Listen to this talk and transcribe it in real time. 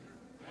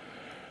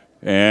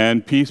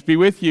And peace be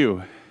with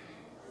you.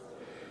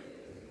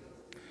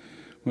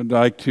 I'd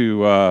like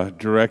to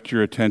direct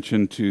your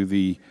attention to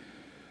the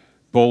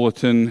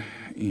bulletin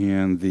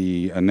and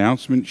the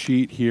announcement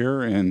sheet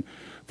here. And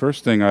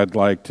first thing I'd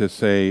like to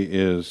say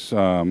is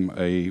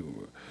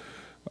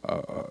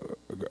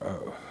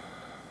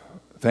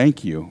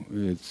thank you.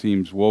 It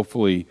seems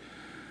woefully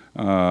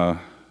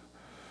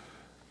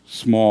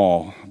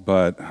small,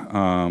 but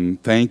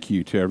thank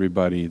you to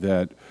everybody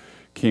that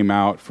came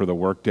out for the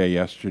workday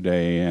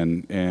yesterday,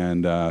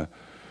 and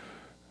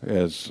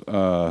as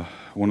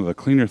one of the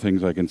cleaner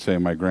things I can say,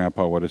 my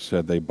grandpa would have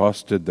said, they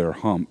busted their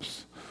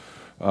humps,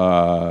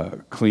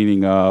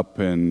 cleaning up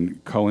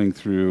and culling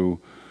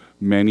through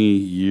many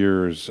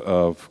years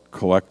of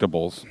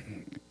collectibles,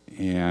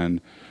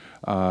 and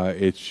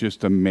it's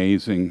just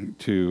amazing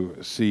to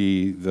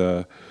see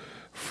the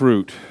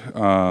fruit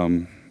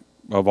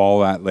of all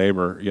that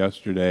labor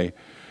yesterday,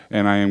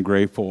 and I am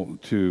grateful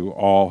to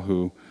all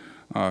who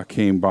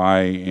came by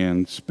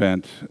and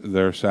spent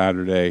their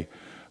Saturday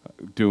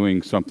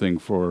doing something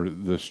for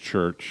this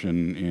church,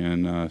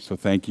 and so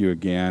thank you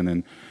again,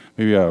 and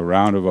maybe a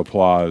round of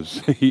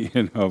applause,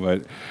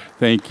 but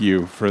thank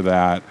you for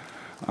that.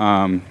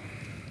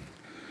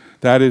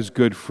 That is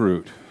good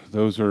fruit.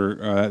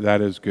 That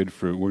is good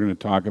fruit. We're going to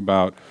talk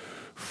about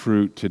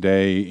fruit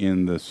today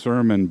in the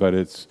sermon, but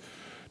it's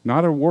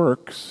not a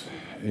works.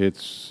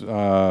 It's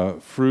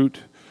fruit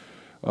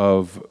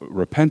of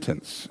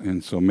repentance.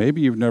 And so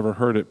maybe you've never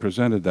heard it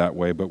presented that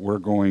way, but we're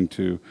going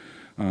to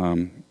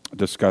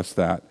discuss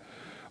that.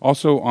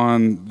 Also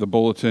on the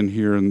bulletin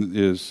here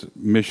is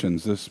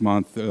missions. This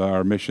month,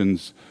 our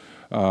missions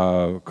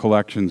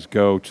collections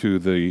go to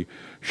the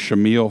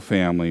Shamil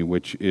family,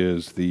 which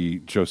is the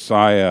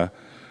Josiah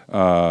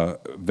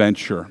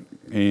venture.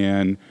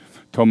 And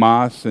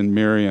Tomas and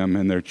Miriam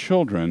and their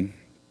children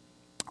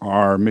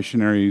are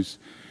missionaries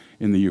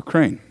in the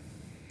Ukraine.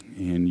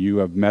 And you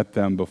have met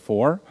them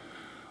before.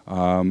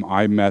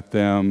 I met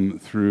them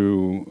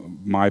through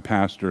my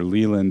pastor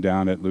Leland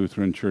down at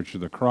Lutheran Church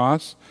of the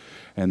Cross,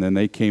 and then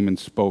they came and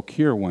spoke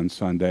here one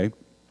Sunday.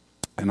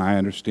 And I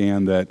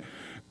understand that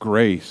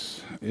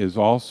Grace is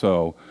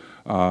also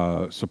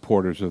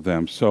supporters of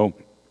them. So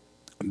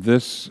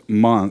this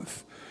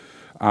month,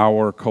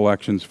 our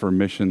collections for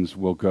missions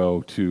will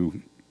go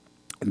to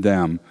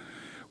them.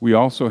 We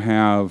also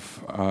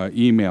have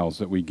emails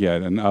that we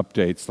get and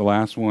updates. The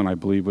last one, I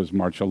believe, was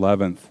March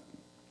 11th,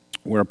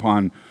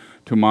 whereupon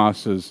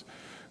Tomas has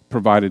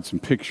provided some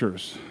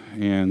pictures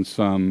and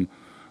some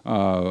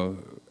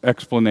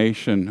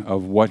explanation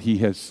of what he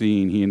has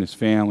seen, he and his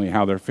family,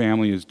 how their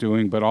family is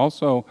doing, but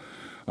also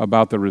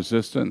about the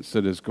resistance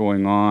that is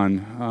going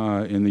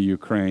on in the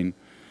Ukraine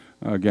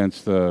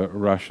against the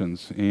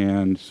Russians.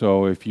 And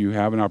so if you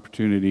have an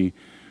opportunity,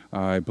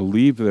 I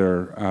believe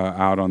they're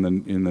out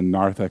in the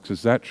narthex.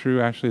 Is that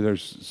true? Actually,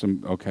 there's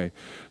some. Okay,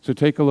 so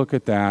take a look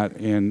at that,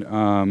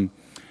 and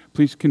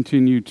please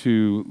continue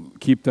to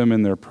keep them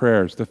in their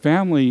prayers. The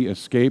family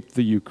escaped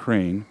the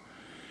Ukraine,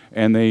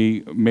 and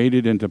they made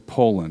it into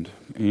Poland.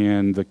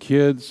 And the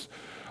kids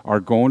are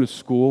going to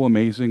school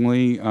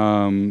amazingly.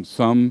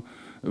 Some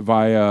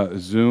via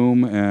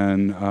Zoom,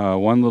 and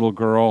one little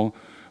girl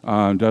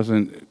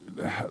doesn't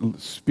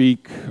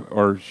speak,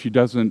 or she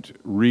doesn't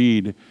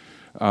read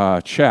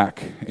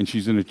Czech, and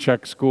she's in a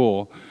Czech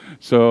school,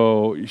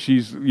 so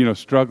she's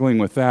struggling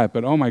with that.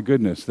 But oh my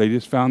goodness, they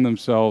just found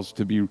themselves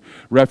to be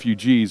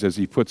refugees, as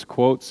he puts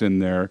quotes in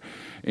there,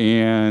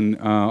 and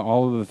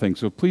all of the things.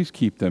 So please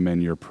keep them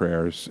in your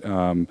prayers.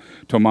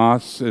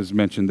 Tomas has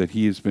mentioned that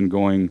he has been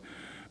going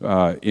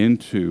back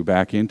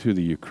into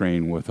the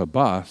Ukraine with a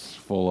bus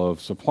full of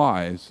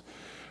supplies,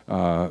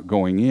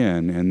 going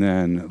in, and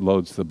then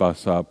loads the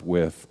bus up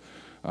with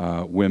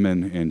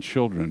women and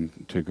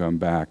children to come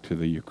back to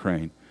the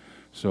Ukraine.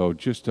 So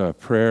just a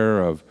prayer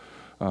of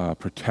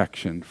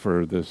protection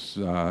for this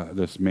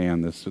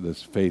man,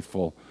 this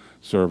faithful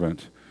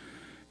servant.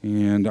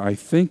 And I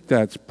think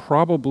that's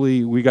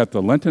probably, we got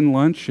the Lenten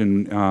lunch,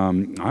 and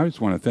I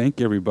just want to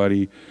thank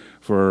everybody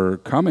for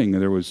coming.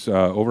 There was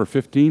over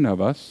 15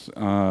 of us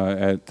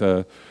at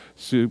the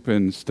soup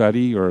and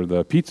study, or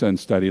the pizza and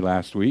study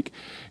last week,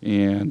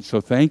 and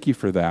so thank you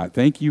for that.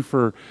 Thank you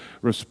for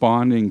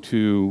responding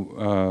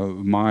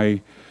to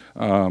my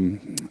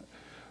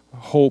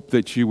hope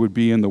that you would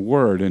be in the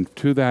Word, and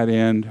to that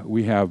end,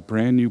 we have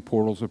brand new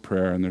portals of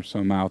prayer, and there's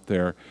some out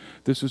there.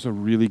 This is a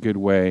really good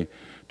way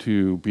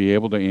to be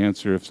able to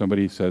answer if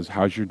somebody says,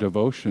 how's your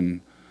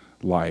devotion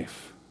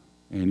life?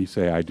 And you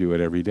say, I do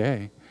it every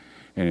day.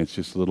 And it's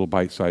just little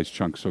bite-sized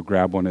chunks, so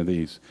grab one of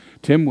these.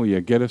 Tim, will you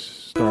get us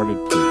started,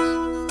 please?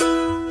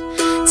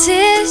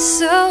 'Tis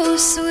so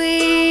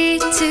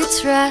sweet to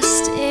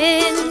trust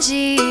in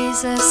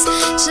Jesus,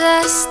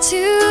 just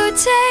to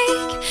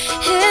take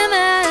him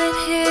at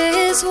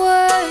his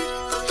word,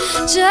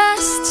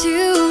 just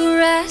to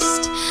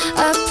rest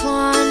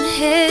upon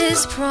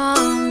his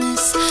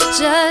promise,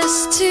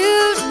 just to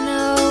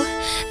know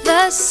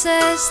thus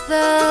says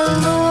the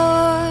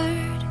Lord.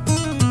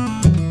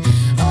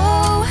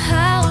 Oh,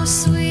 how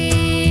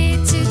sweet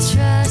to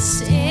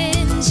trust in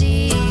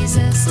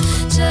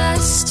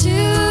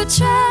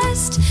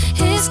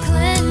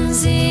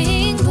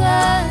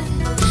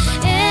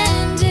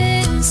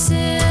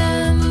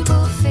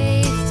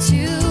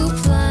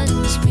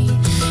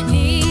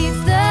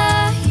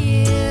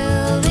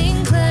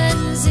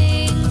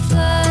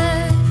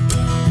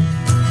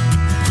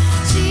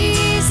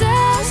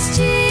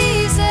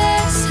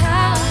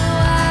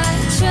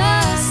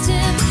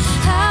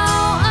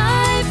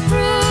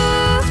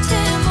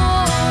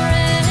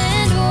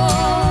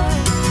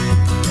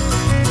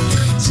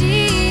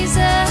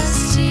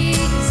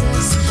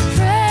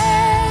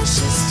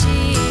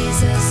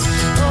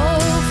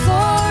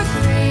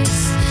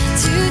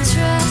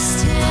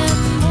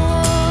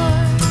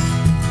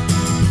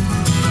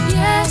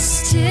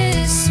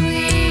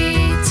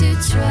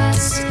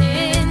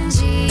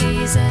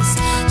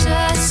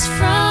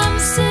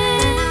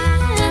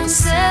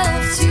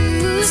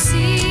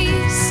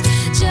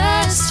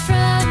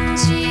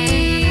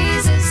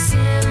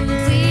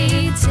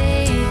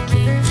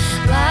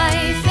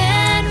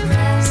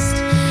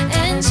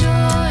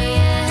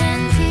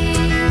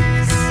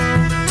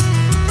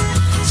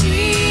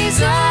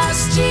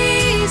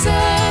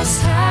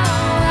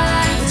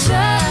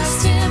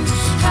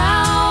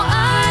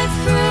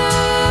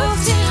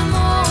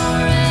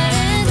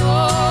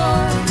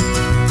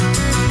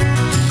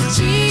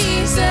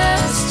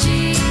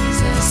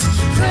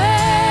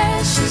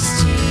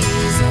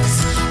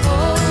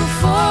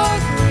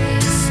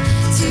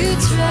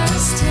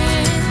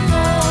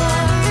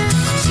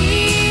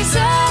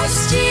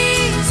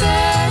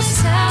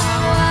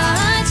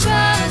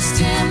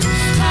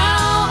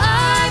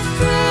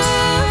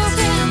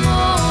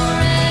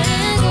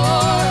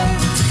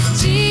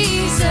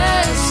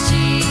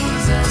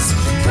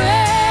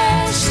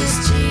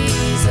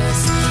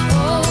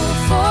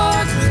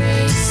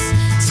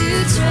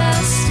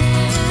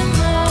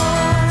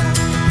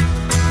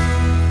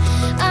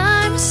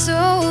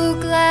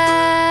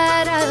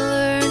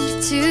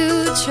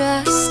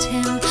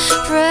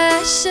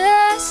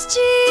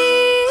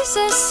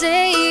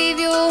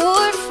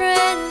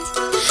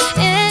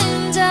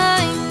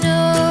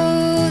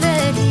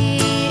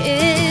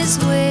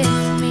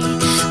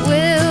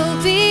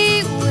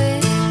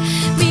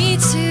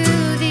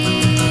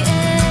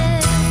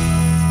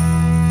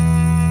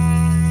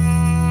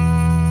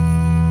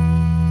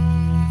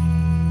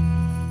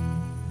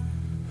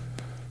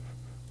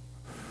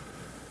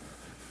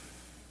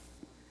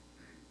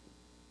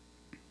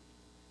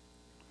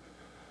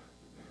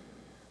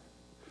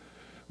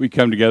We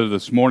come together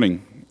this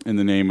morning in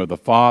the name of the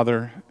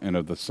Father, and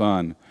of the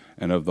Son,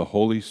 and of the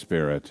Holy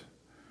Spirit.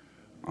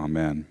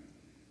 Amen.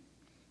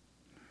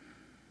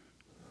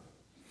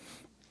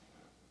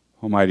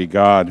 Almighty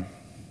God,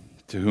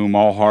 to whom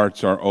all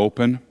hearts are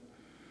open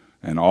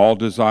and all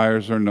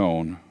desires are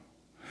known,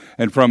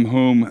 and from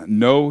whom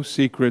no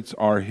secrets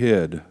are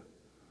hid,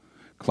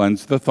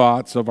 cleanse the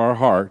thoughts of our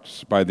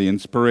hearts by the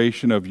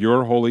inspiration of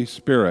your Holy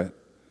Spirit,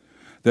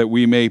 that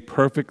we may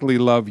perfectly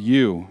love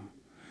you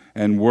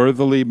and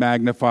worthily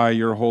magnify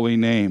your holy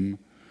name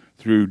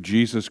through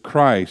Jesus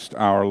Christ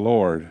our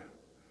Lord.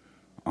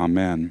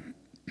 Amen.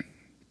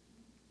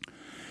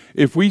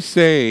 If we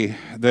say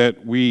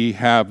that we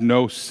have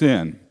no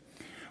sin,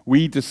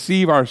 we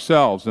deceive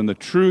ourselves and the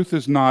truth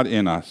is not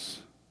in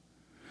us.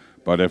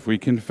 But if we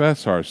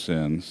confess our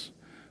sins,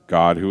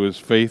 God, who is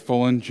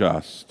faithful and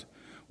just,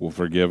 will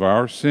forgive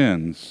our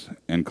sins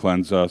and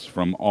cleanse us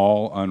from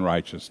all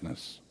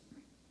unrighteousness.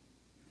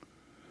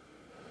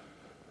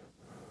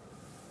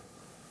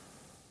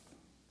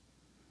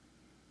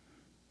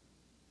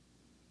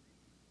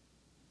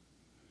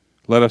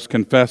 Let us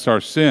confess our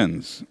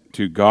sins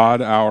to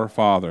God our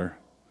Father.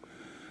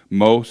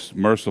 Most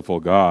merciful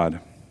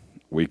God,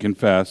 we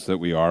confess that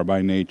we are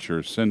by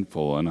nature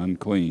sinful and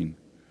unclean.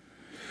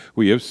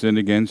 We have sinned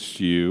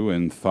against you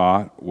in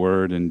thought,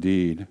 word, and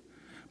deed,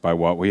 by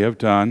what we have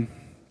done,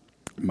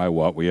 by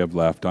what we have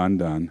left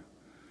undone.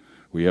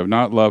 We have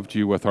not loved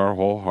you with our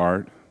whole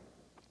heart.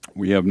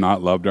 We have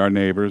not loved our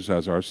neighbors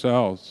as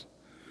ourselves.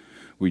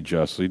 We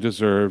justly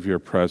deserve your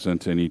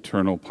present and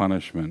eternal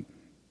punishment.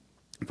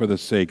 For the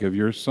sake of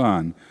your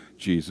Son,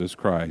 Jesus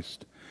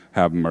Christ,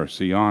 have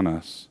mercy on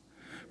us.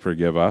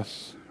 Forgive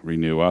us,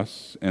 renew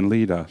us, and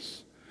lead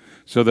us,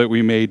 so that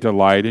we may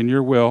delight in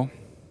your will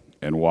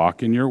and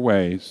walk in your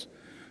ways,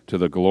 to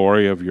the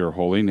glory of your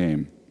holy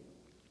name.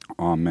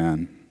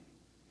 Amen.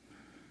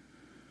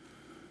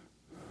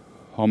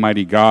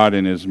 Almighty God,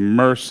 in his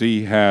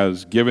mercy,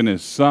 has given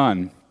his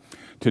Son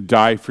to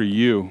die for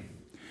you,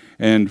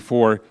 and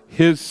for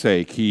his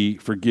sake he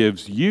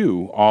forgives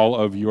you all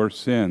of your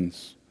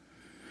sins.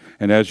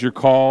 And as your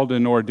called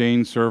and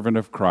ordained servant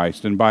of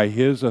Christ, and by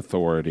his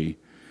authority,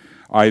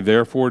 I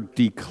therefore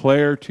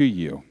declare to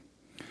you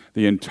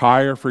the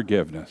entire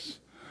forgiveness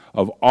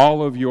of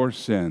all of your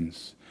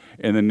sins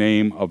in the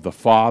name of the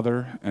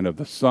Father, and of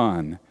the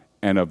Son,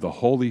 and of the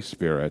Holy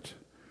Spirit.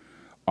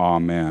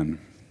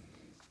 Amen.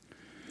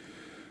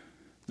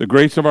 The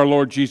grace of our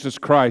Lord Jesus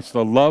Christ,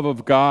 the love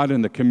of God,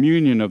 and the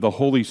communion of the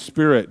Holy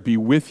Spirit be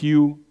with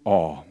you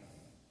all.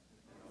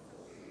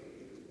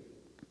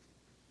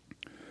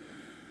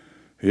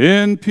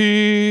 In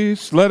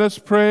peace, let us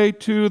pray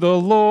to the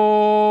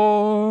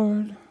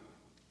Lord.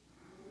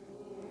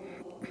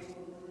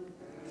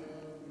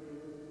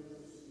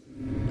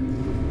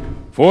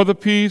 For the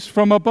peace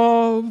from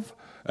above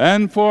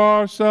and for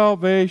our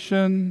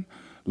salvation,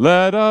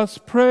 let us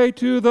pray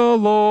to the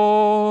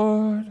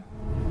Lord.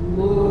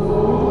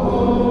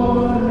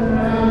 Lord,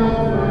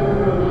 have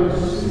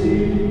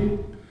mercy.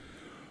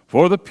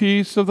 For the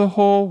peace of the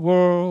whole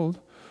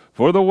world,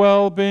 for the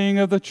well-being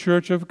of the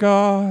Church of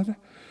God,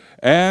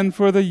 and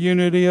for the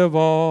unity of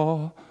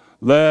all,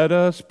 let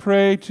us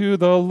pray to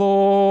the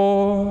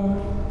Lord.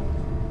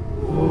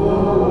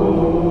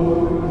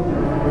 Lord,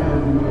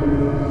 have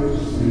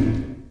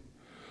mercy.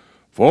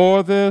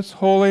 For this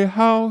holy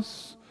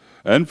house,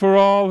 and for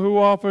all who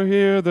offer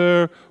here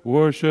their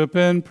worship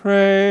and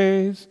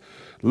praise,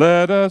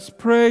 let us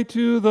pray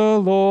to the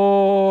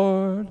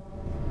Lord.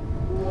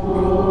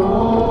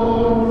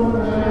 Lord,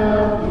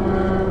 have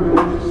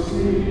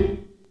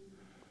mercy.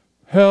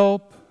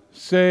 Help,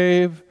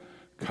 save,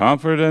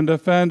 comfort and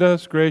defend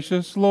us,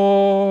 gracious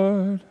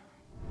Lord.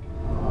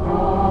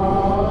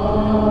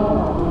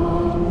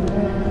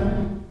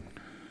 Amen.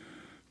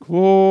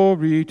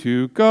 Glory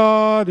to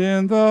God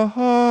in the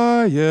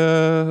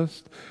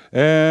highest,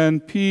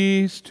 and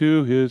peace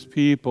to his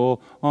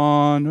people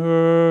on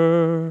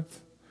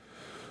earth.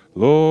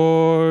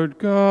 Lord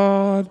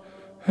God,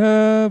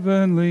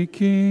 heavenly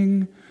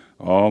King,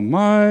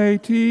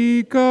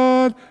 almighty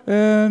God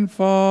and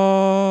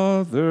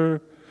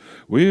Father,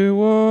 we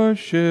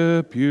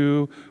worship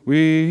you,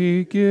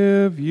 we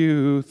give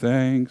you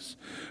thanks,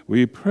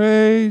 we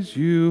praise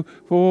you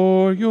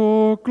for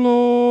your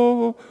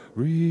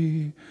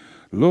glory.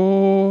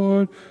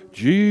 Lord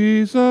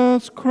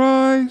Jesus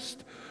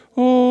Christ,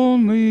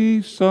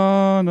 only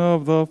Son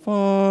of the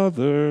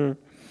Father,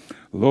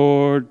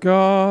 Lord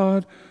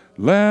God,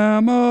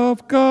 Lamb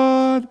of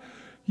God,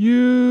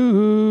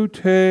 you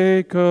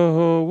take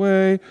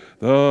away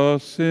the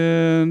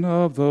sin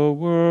of the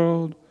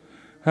world.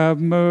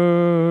 Have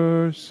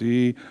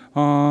mercy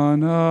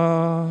on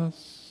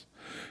us.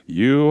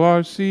 You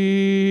are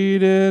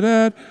seated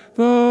at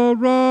the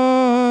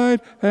right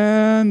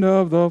hand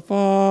of the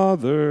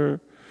Father.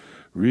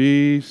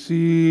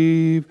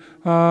 Receive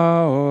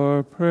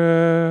our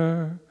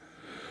prayer.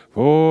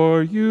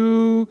 For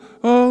you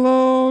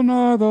alone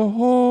are the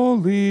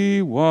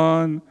Holy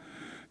One.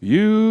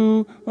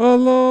 You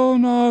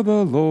alone are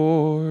the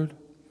Lord.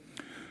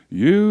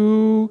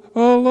 You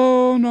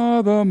alone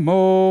God the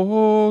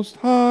Most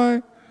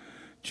High,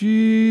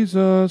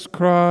 Jesus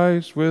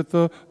Christ with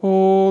the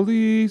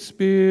Holy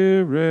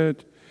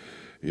Spirit,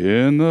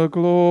 in the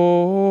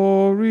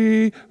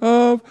glory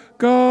of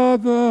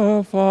God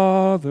the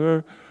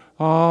Father.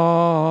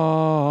 Amen.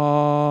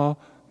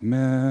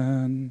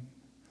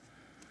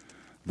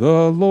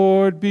 The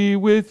Lord be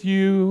with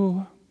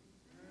you.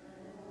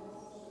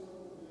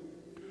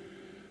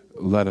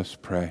 Let us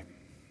pray.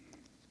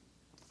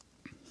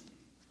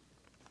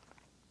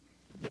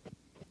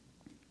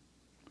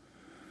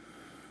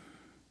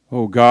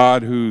 O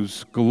God,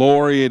 whose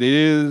glory it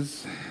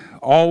is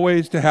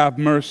always to have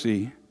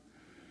mercy,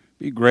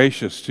 be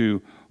gracious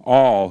to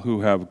all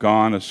who have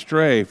gone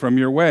astray from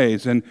your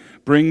ways, and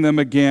bring them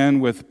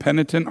again with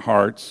penitent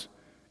hearts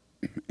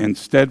and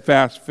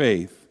steadfast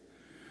faith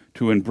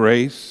to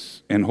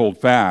embrace and hold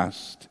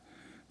fast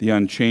the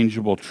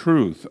unchangeable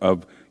truth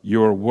of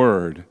your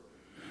word.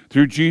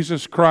 Through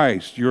Jesus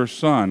Christ, your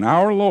Son,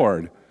 our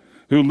Lord,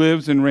 who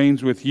lives and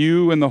reigns with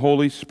you in the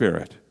Holy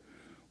Spirit,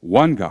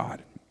 one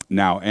God,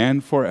 now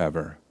and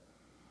forever.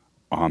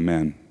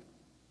 Amen.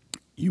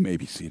 You may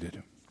be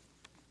seated.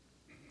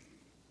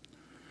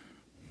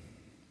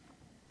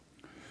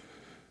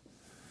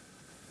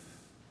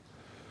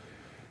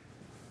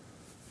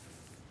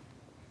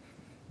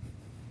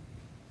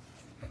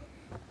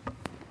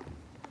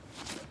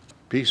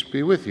 Peace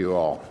be with you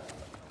all.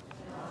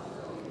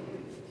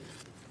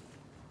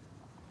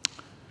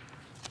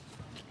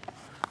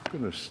 I'm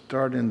going to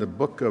start in the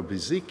book of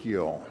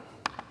Ezekiel.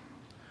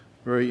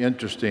 Very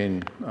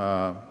interesting.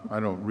 I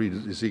don't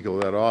read Ezekiel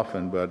that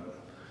often, but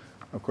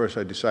of course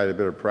I decided I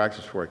better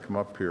practice before I come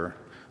up here.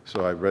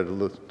 So I read a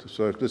little,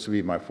 so this will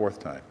be my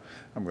fourth time.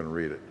 I'm going to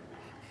read it.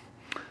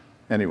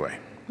 Anyway,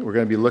 we're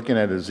going to be looking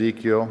at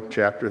Ezekiel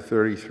chapter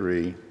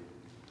 33,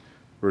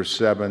 verse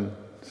 7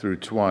 through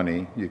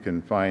 20. You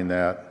can find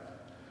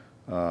that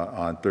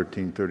on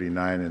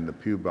 1339 in the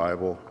Pew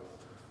Bible,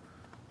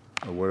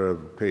 or whatever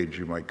page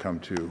you might come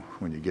to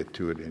when you get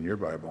to it in your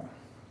Bible.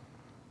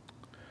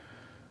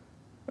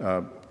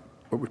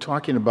 What we're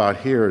talking about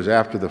here is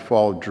after the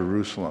fall of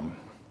Jerusalem.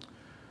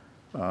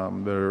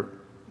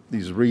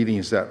 These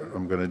readings that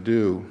I'm going to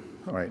do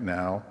right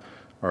now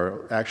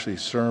are actually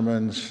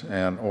sermons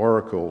and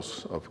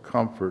oracles of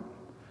comfort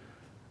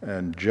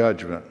and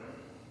judgment.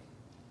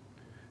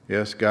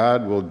 Yes,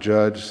 God will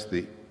judge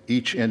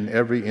each and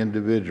every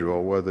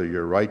individual, whether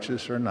you're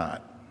righteous or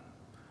not.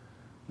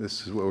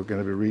 This is what we're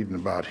going to be reading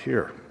about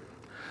here.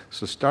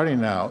 So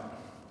starting out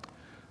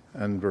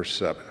in verse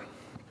 7,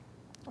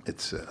 it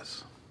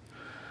says,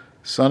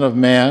 Son of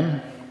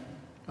man,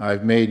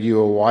 I've made you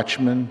a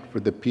watchman for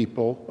the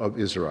people of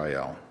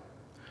Israel.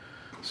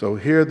 So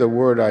hear the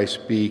word I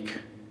speak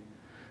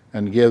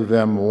and give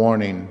them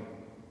warning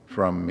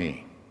from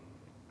me.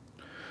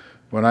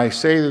 When I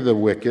say to the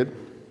wicked,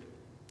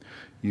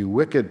 you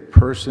wicked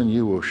person,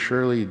 you will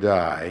surely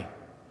die,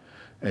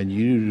 and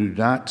you do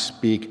not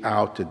speak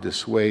out to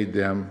dissuade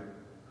them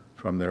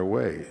from their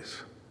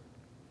ways.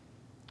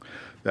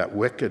 That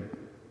wicked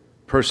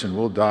person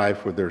will die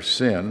for their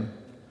sin,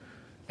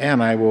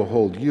 and I will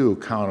hold you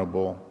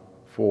accountable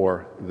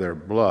for their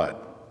blood.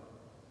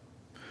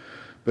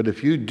 But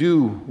if you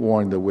do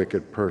warn the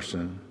wicked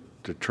person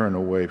to turn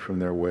away from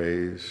their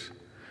ways,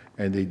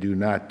 and they do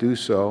not do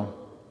so,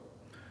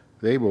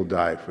 they will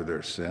die for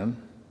their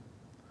sin,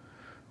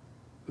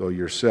 though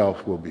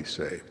yourself will be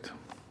saved.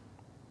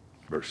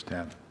 Verse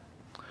 10.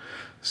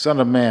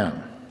 Son of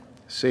man,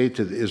 say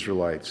to the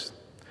Israelites,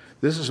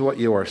 this is what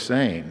you are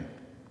saying.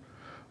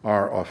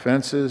 Our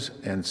offenses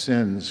and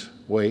sins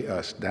weigh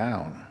us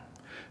down,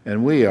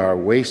 and we are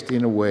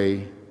wasting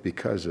away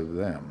because of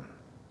them.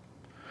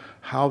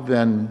 How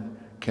then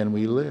can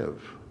we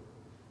live?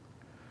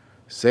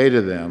 Say to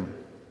them,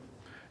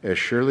 as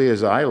surely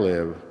as I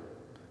live,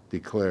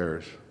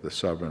 declares the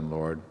sovereign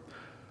Lord,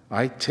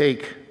 I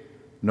take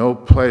no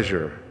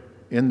pleasure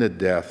in the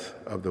death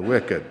of the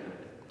wicked,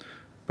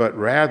 but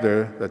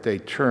rather that they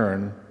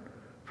turn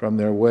from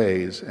their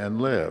ways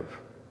and live.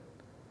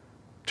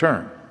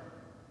 Turn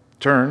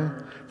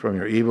from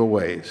your evil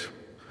ways.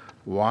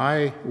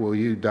 Why will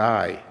you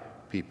die,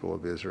 people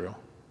of Israel?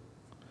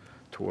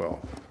 12.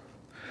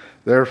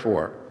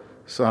 Therefore,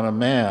 Son of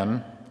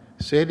man,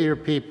 say to your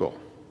people,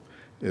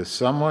 if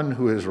someone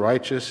who is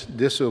righteous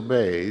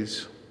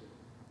disobeys,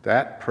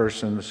 that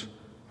person's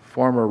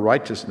former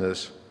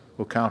righteousness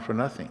will count for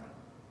nothing.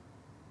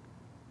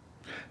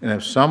 And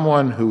if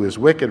someone who is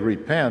wicked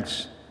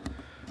repents,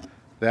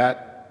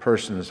 that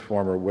person's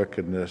former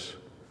wickedness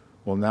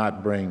will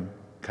not bring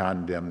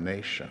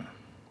condemnation.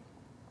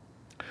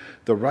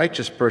 The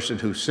righteous person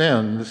who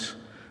sins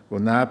will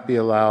not be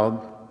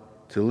allowed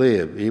to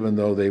live, even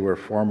though they were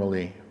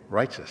formerly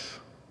righteous.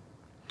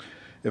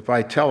 If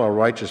I tell a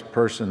righteous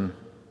person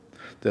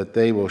that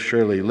they will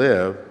surely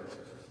live,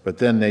 but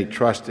then they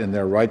trust in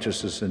their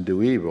righteousness and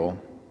do evil,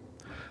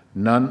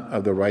 none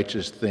of the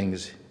righteous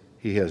things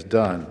he has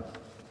done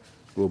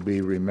will be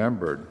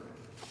remembered.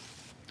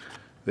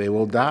 They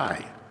will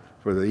die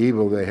for the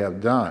evil they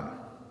have done.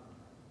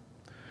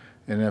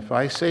 And if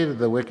I say to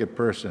the wicked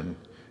person,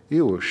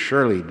 you will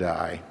surely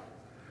die.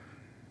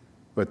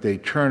 But they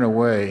turn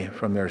away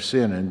from their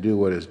sin and do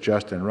what is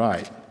just and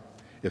right.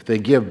 If they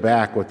give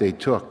back what they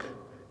took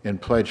in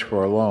pledge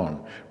for a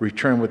loan,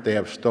 return what they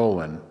have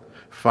stolen,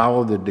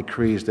 follow the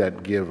decrees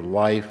that give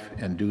life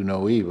and do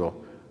no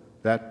evil,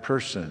 that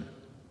person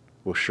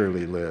will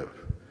surely live.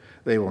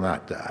 They will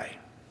not die.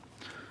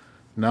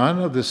 None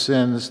of the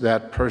sins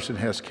that person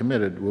has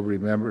committed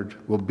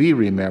will be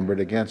remembered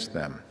against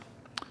them.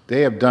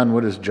 They have done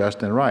what is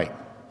just and right.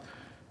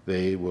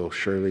 They will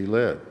surely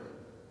live.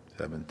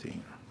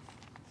 17.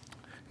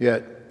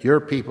 Yet your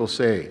people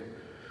say,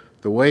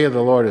 the way of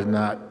the Lord is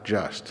not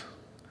just,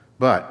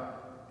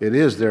 but it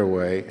is their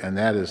way, and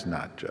that is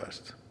not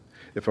just.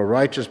 If a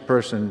righteous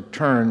person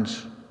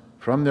turns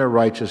from their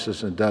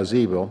righteousness and does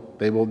evil,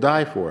 they will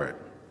die for it.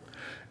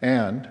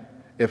 And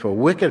if a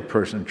wicked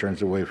person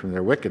turns away from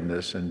their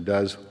wickedness and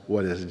does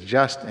what is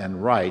just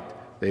and right,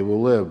 they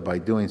will live by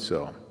doing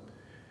so.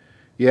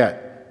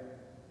 Yet,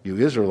 you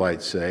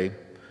Israelites say,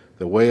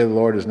 the way of the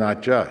Lord is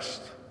not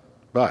just,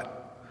 but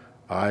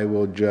I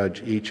will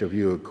judge each of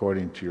you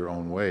according to your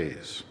own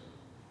ways.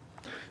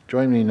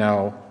 Join me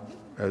now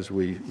as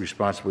we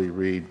responsibly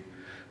read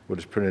what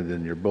is printed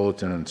in your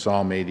bulletin in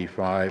Psalm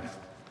 85.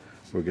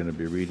 We're going to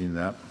be reading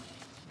that.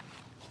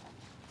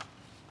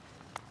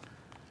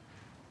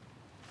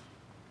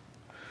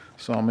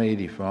 Psalm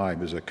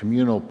 85 is a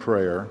communal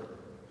prayer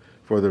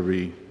for the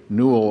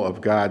renewal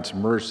of God's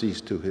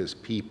mercies to his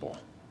people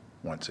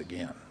once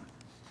again.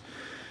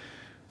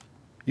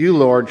 You,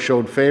 Lord,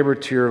 showed favor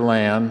to your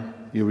land.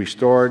 You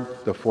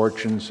restored the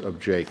fortunes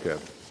of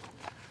Jacob.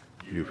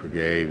 You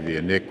forgave the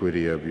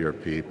iniquity of your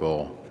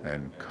people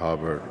and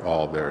covered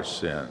all their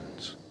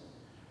sins.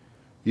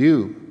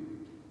 You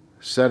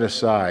set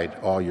aside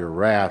all your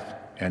wrath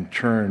and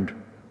turned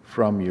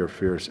from your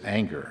fierce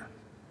anger.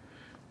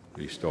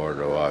 Restore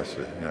to us,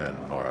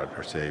 and Lord,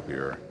 our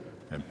Savior,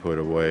 and put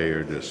away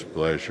your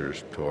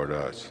displeasures toward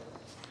us.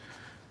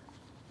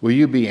 Will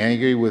you be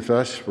angry with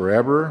us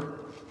forever?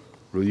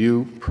 Will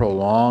you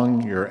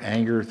prolong your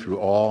anger through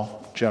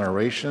all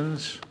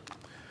generations?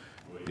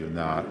 Do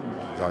not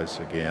us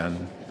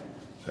again,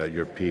 that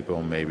your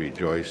people may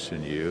rejoice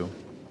in you.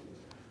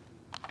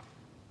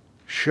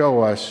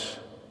 Show us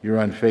your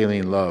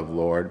unfailing love,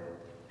 Lord,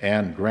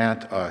 and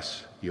grant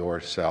us your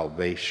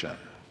salvation.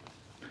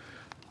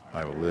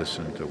 I will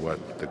listen to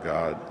what the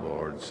God,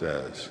 Lord,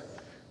 says.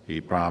 He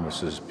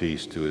promises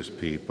peace to his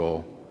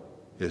people,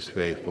 his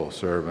faithful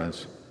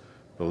servants,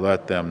 but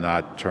let them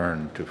not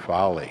turn to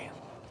folly.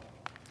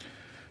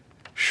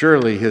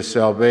 Surely his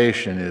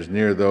salvation is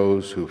near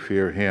those who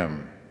fear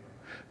him,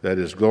 that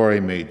his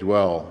glory may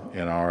dwell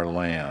in our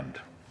land.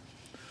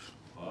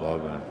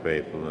 Love and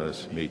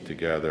faithfulness meet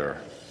together.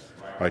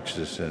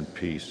 Righteousness and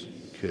peace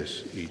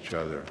kiss each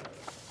other.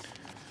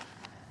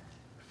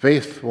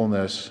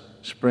 Faithfulness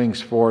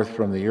springs forth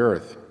from the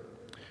earth,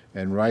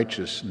 and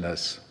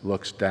righteousness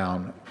looks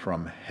down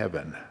from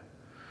heaven.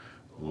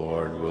 The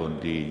Lord will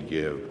indeed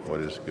give what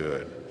is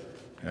good,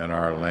 and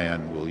our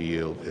land will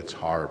yield its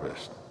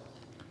harvest.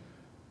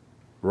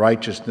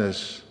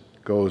 Righteousness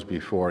goes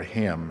before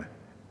him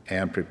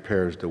and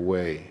prepares the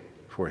way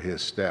for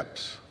his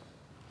steps.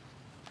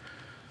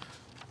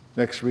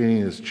 Next reading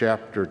is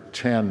chapter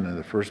 10 in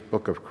the first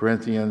book of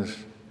Corinthians,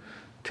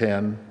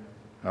 10.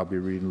 I'll be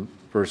reading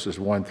verses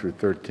 1 through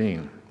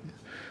 13.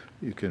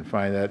 You can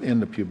find that in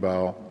the Pew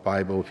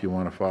Bible if you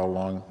want to follow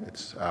along.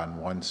 It's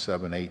on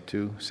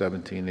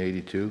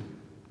 1782.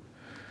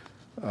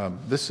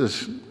 This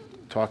is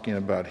talking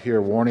about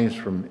here warnings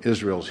from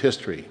Israel's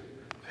history.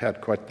 Had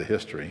quite the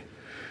history.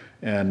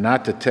 And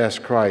not to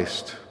test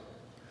Christ.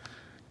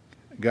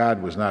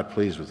 God was not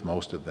pleased with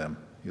most of them.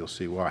 You'll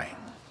see why.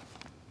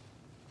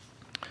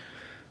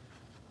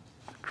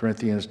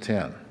 Corinthians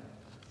 10.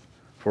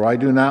 For I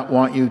do not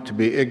want you to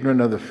be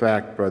ignorant of the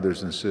fact,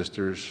 brothers and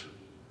sisters,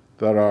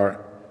 that our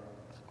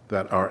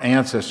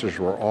ancestors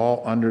were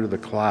all under the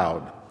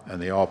cloud,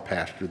 and they all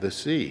passed through the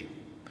sea.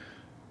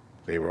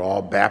 They were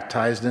all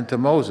baptized into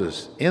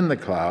Moses in the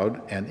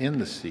cloud and in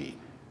the sea.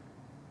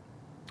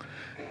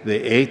 They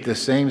ate the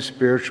same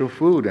spiritual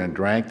food and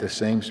drank the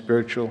same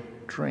spiritual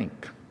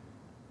drink.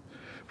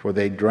 For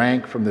they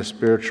drank from the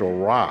spiritual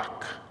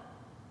rock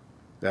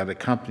that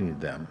accompanied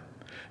them,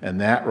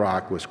 and that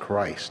rock was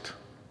Christ.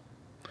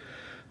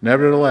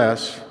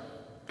 Nevertheless,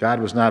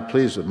 God was not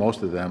pleased with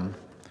most of them.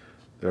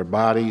 Their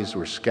bodies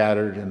were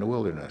scattered in the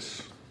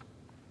wilderness.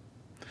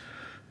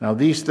 Now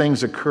these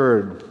things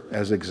occurred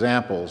as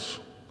examples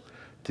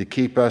to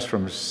keep us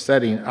from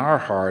setting our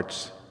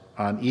hearts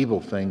on evil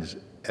things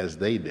as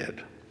they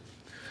did.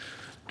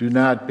 Do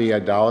not be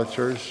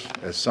idolaters,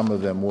 as some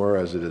of them were,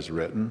 as it is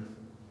written.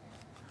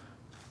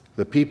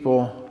 The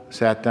people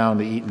sat down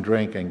to eat and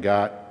drink and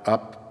got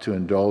up to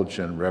indulge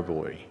in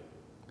revelry.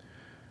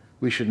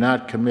 We should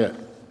not commit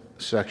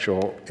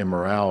sexual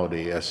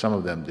immorality, as some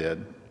of them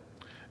did.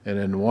 And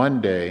in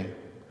one day,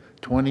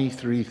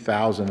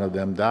 23,000 of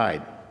them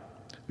died.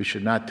 We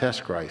should not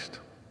test Christ,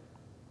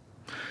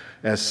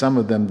 as some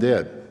of them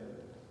did.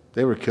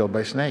 They were killed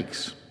by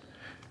snakes.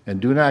 And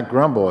do not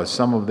grumble as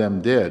some of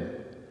them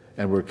did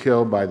and were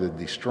killed by the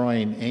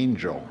destroying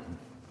angel.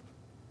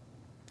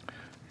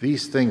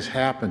 These things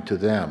happened to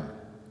them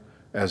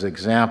as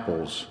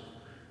examples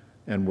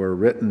and were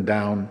written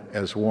down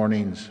as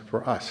warnings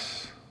for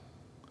us,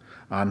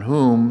 on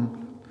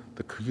whom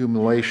the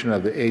accumulation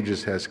of the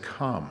ages has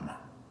come.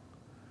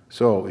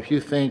 So if you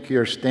think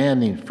you're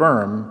standing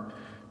firm,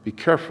 be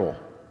careful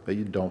that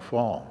you don't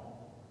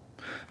fall.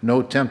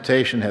 No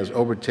temptation has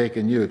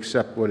overtaken you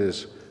except what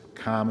is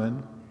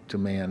common to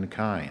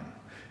mankind.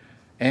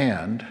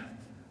 And,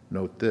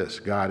 note this,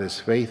 God is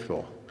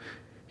faithful.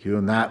 He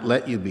will not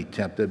let you be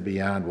tempted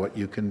beyond what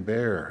you can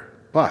bear.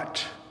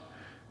 But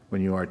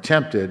when you are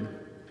tempted,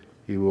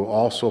 he will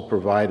also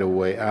provide a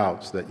way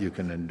out so that you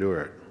can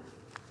endure it.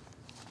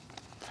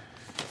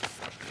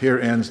 Here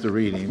ends the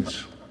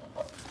readings.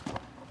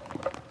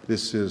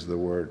 This is the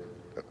word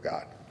of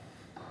God.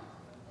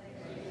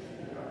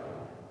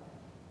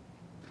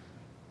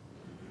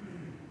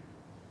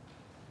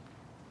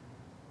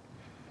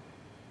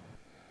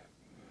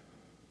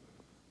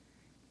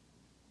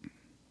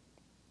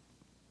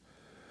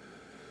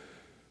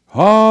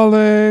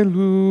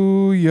 Hallelujah,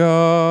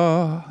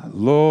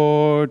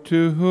 Lord,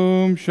 to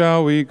whom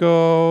shall we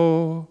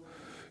go?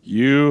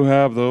 You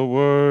have the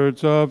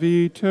words of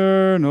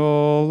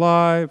eternal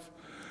life.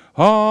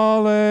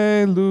 Hallelujah.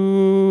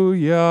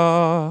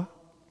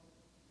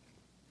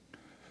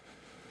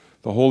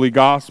 The Holy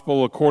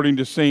Gospel according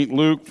to St.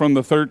 Luke from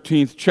the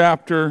 13th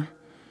chapter.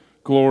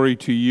 Glory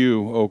to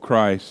you, O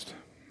Christ.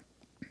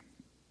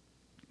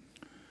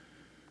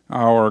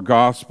 Our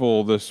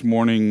gospel this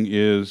morning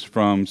is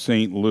from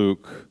St.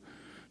 Luke,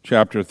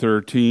 chapter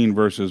 13,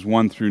 verses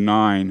 1 through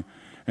 9,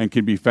 and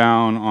can be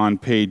found on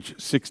page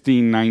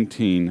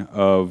 1619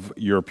 of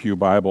your Pew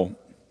Bible.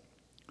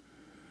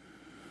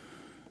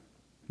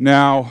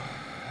 Now,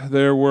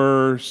 there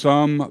were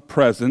some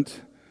present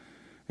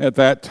at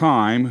that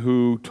time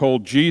who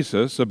told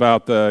Jesus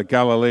about the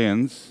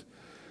Galileans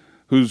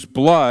whose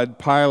blood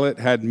Pilate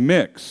had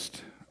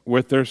mixed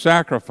with their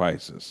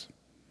sacrifices.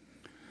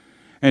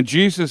 And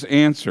Jesus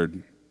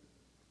answered,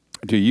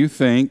 "Do you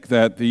think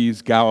that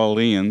these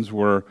Galileans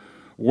were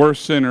worse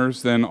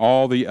sinners than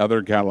all the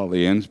other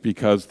Galileans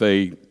because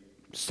they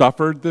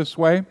suffered this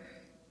way?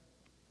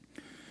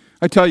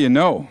 I tell you,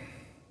 no.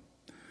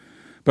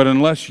 But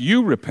unless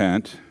you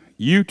repent,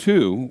 you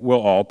too will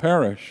all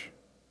perish.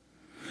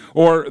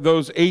 Or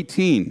those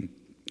 18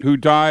 who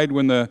died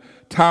when the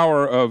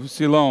tower of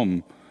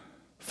Siloam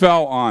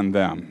fell on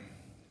them.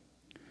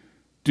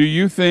 Do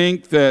you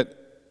think that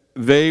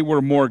they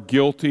were more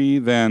guilty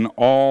than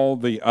all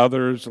the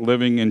others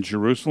living in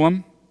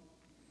Jerusalem?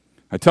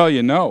 I tell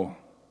you, no.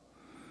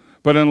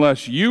 But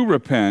unless you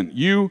repent,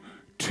 you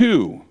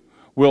too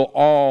will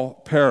all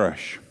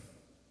perish."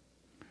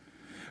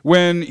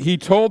 When he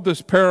told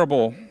this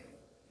parable,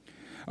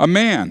 a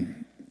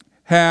man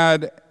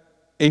had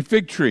a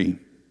fig tree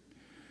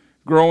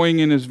growing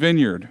in his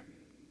vineyard,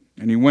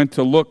 and he went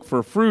to look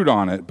for fruit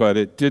on it, but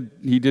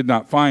he did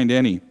not find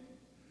any.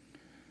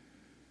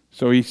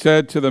 So he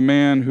said to the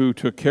man who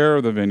took care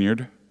of the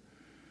vineyard,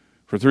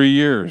 "For 3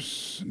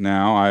 years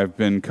now I have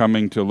been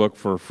coming to look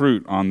for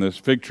fruit on this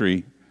fig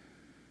tree,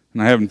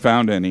 and I haven't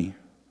found any.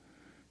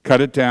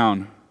 Cut it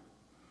down.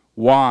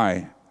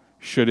 Why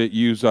should it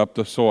use up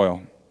the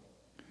soil?"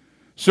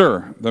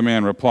 "Sir," the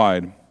man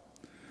replied,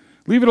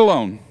 "leave it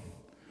alone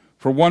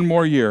for 1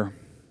 more year,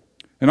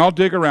 and I'll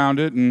dig around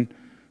it and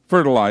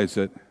fertilize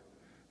it.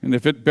 And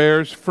if it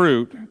bears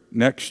fruit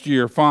next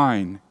year,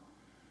 fine.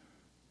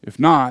 If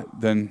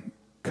not, then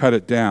cut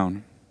it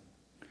down."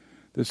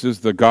 This is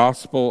the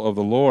gospel of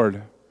the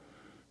Lord.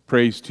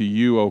 Praise to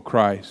you, O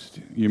Christ.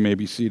 You may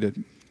be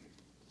seated.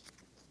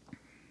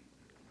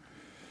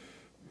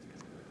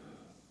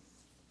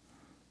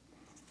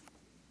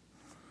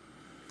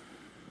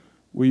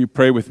 Will you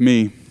pray with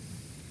me?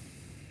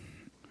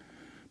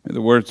 May the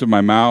words of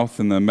my mouth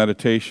and the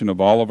meditation of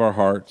all of our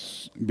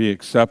hearts be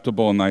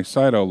acceptable in thy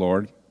sight, O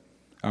Lord,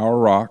 our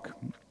rock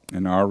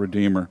and our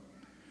Redeemer.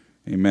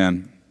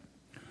 Amen.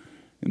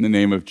 In the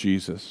name of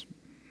Jesus.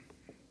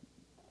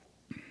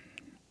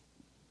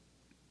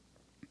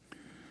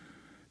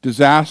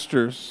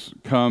 Disasters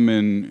come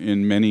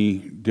in many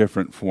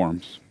different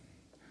forms.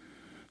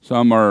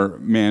 Some are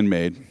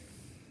man-made,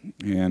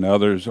 and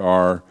others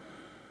are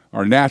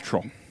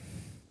natural.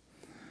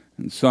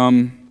 And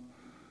some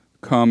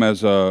come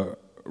as a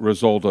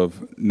result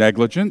of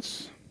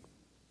negligence,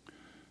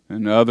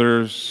 and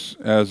others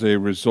as a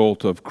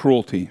result of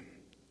cruelty.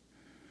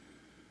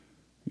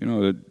 You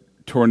know, the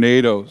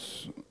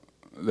tornadoes,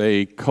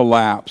 they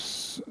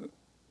collapse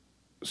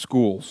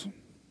schools.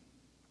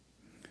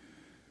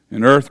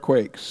 And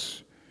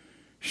earthquakes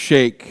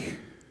shake,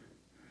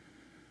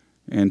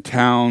 and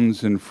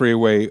towns and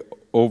freeway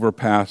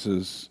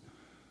overpasses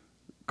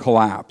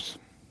collapse.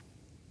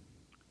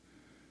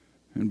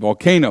 And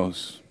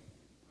volcanoes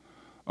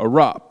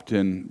erupt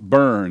and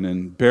burn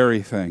and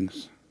bury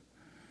things.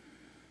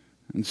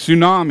 And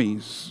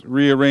tsunamis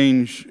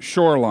rearrange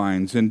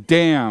shorelines, and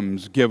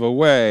dams give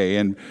away,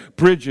 and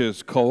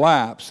bridges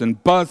collapse,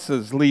 and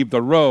buses leave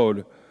the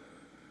road,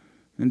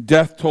 and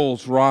death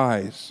tolls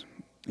rise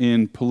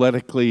in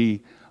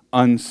politically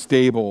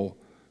unstable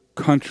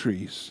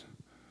countries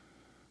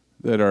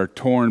that are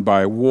torn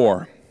by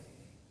war.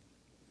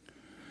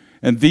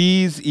 And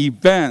these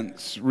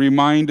events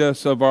remind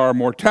us of our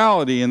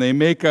mortality, and they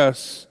make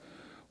us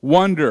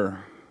wonder,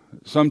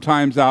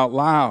 sometimes out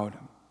loud,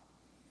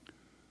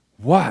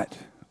 what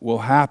will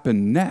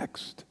happen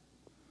next?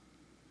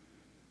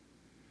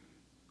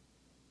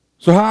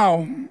 So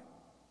how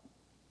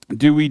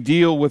do we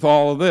deal with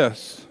all of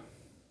this?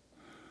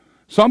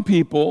 Some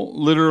people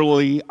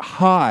literally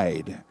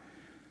hide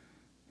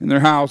in their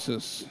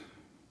houses,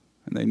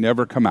 and they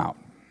never come out.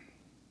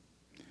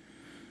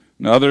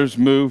 And others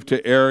move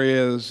to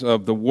areas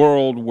of the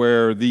world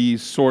where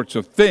these sorts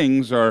of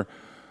things are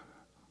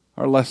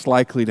less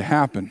likely to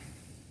happen.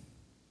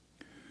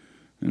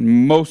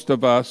 And most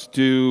of us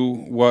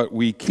do what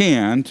we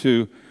can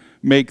to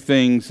make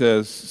things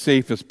as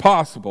safe as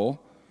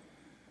possible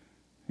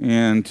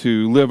and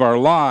to live our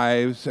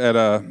lives at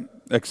an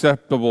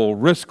acceptable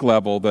risk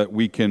level that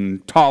we can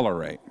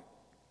tolerate.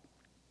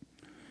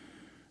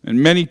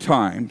 And many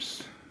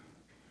times,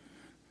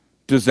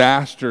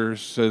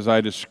 disasters, as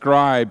I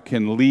described,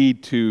 can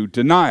lead to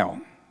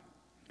denial.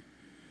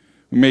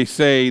 We may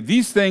say,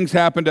 these things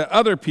happen to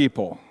other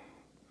people,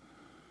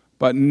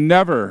 but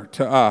never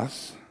to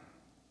us.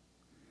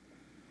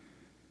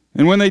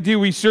 And when they do,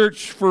 we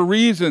search for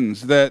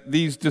reasons that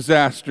these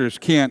disasters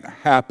can't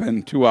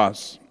happen to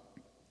us.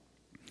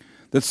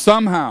 That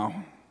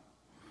somehow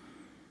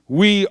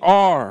we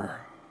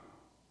are,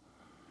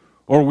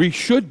 or we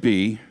should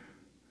be,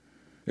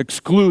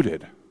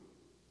 excluded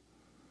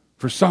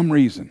for some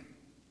reason.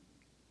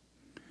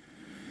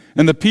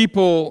 And the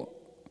people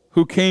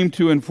who came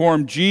to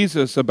inform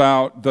Jesus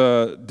about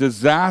the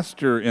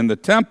disaster in the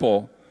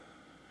temple,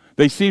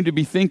 they seem to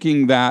be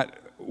thinking that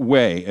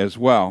way as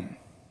well.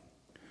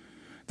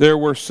 There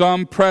were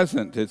some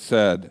present, it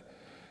said,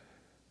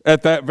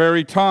 at that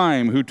very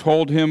time who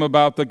told him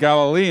about the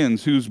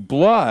Galileans whose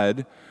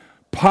blood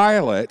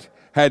Pilate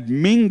had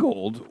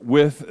mingled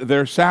with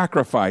their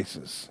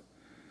sacrifices.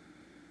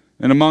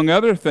 And among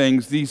other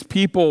things, these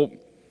people,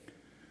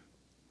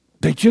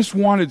 they just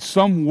wanted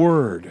some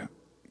word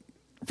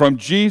from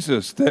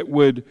Jesus that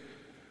would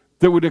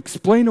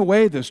explain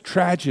away this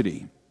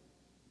tragedy.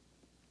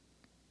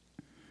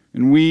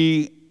 And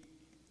we,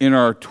 in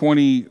our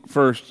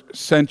 21st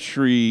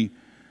century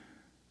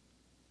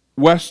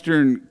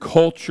Western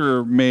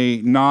culture,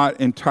 may not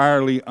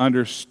entirely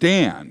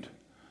understand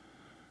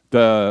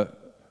the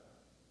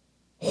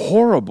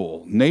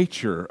horrible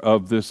nature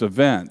of this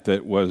event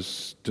that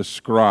was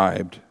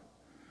described.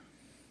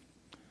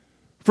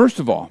 First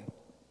of all,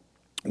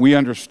 we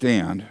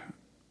understand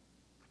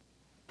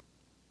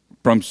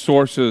from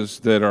sources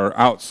that are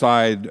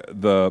outside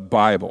the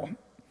Bible,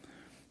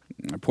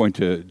 I point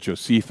to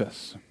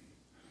Josephus,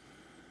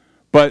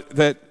 but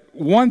that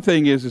one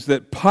thing is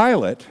that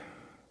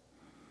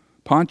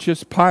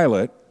Pontius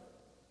Pilate,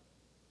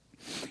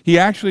 he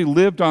actually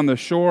lived on the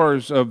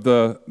shores of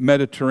the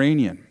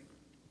Mediterranean.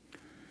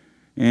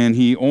 And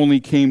he only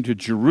came to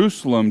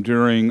Jerusalem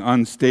during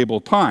unstable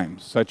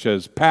times, such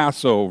as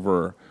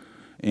Passover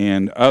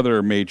and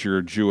other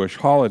major Jewish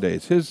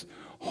holidays. His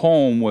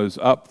home was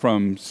up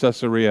from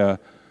Caesarea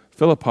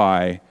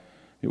Philippi.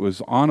 It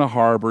was on a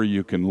harbor.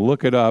 You can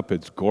look it up.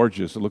 It's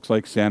gorgeous. It looks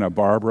like Santa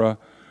Barbara.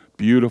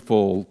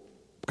 Beautiful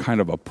kind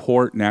of a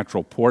port,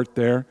 natural port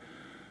there.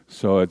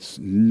 So it's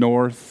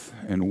north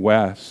and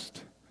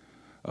west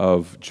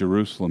of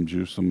Jerusalem.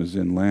 Jerusalem is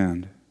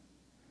inland.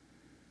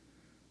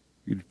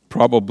 You'd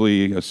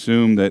probably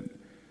assume that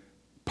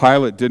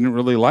Pilate didn't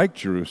really like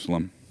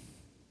Jerusalem.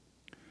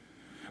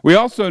 We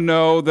also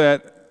know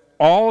that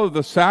all of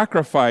the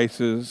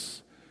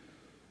sacrifices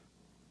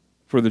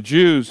for the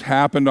Jews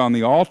happened on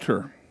the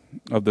altar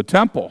of the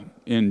temple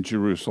in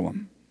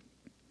Jerusalem.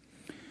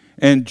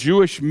 And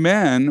Jewish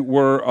men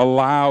were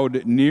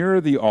allowed near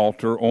the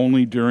altar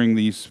only during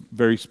these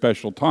very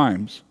special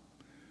times.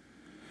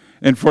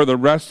 And for the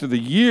rest of the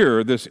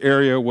year, this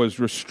area was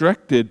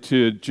restricted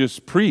to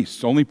just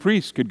priests. Only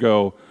priests could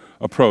go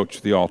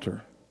approach the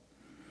altar.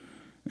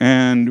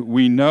 And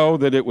we know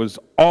that it was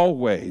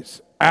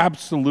always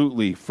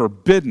absolutely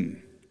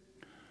forbidden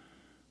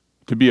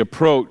to be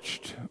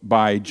approached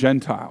by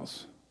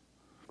Gentiles,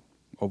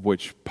 of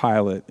which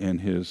Pilate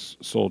and his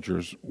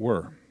soldiers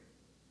were.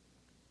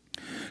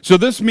 So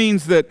this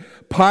means that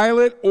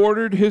Pilate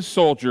ordered his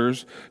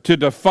soldiers to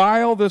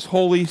defile this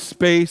holy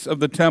space of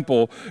the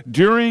temple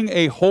during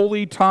a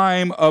holy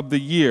time of the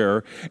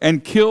year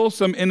and kill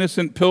some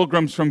innocent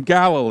pilgrims from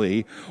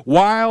Galilee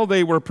while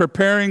they were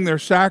preparing their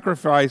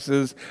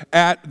sacrifices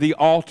at the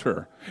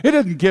altar. It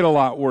doesn't get a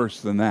lot worse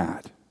than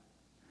that.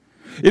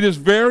 It is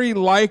very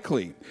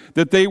likely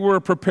that they were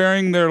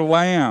preparing their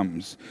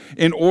lambs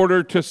in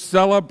order to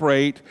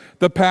celebrate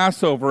the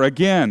Passover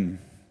again.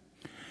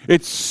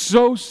 It's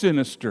so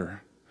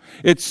sinister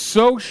It's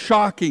so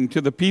shocking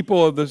to the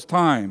people of this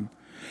time.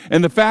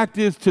 And the fact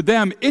is, to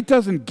them, it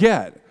doesn't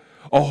get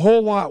a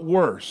whole lot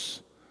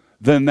worse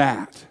than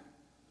that.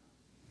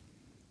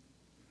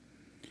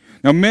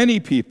 Now, many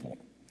people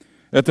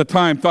at the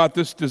time thought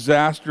this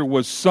disaster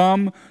was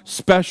some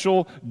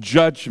special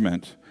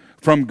judgment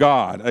from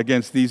God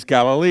against these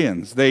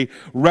Galileans. They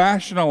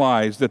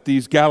rationalized that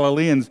these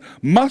Galileans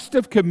must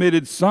have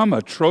committed some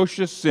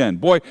atrocious sin.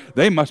 Boy,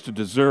 they must have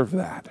deserved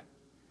that.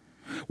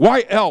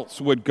 Why else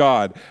would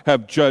God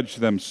have judged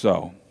them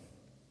so?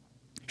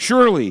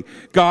 Surely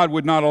God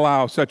would not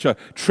allow such a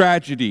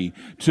tragedy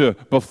to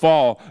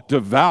befall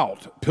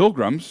devout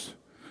pilgrims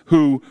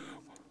who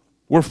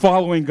were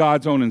following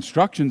God's own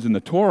instructions in the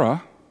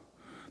Torah.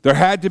 There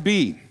had to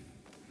be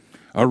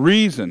a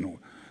reason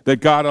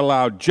that God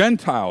allowed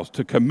Gentiles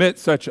to commit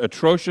such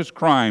atrocious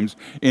crimes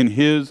in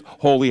his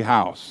holy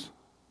house.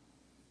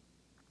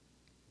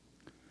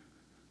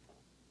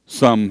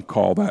 Some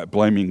call that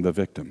blaming the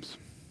victims.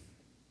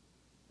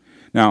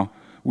 Now,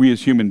 we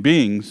as human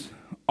beings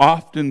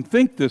often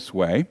think this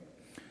way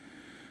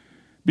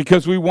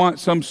because we want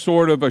some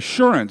sort of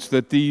assurance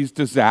that these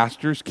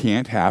disasters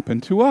can't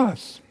happen to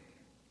us.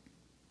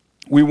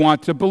 We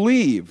want to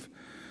believe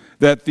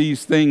that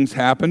these things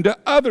happen to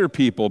other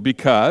people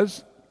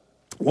because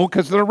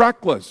they're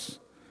reckless,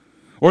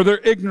 or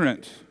they're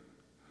ignorant,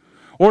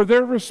 or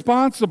they're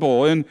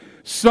responsible in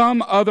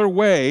some other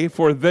way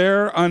for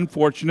their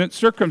unfortunate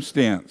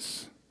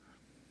circumstance.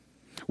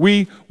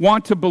 We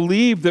want to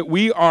believe that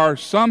we are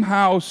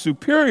somehow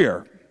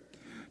superior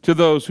to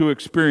those who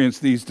experience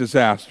these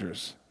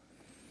disasters.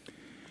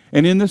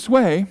 And in this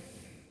way,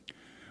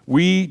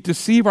 we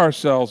deceive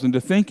ourselves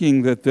into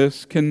thinking that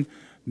this can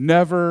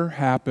never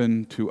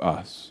happen to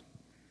us.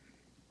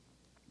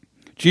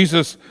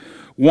 Jesus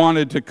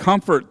wanted to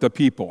comfort the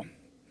people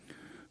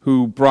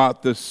who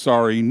brought this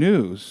sorry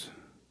news,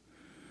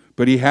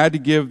 but he had to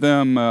give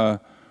them a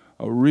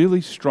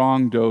really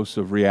strong dose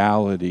of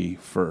reality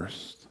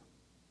first.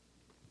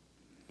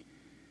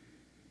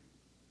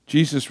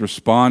 Jesus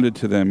responded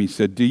to them. He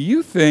said, "Do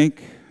you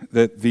think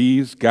that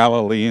these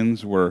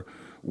Galileans were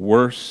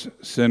worse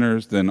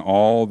sinners than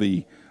all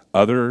the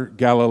other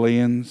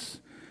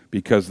Galileans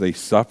because they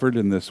suffered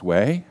in this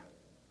way?"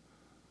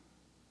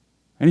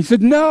 And he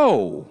said,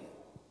 "No,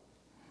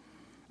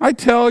 I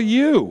tell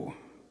you.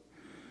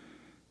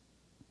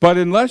 But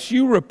unless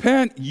you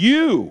repent,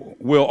 you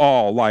will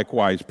all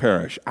likewise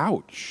perish."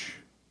 Ouch.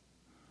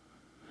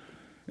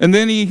 And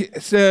then he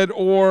said,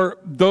 "Or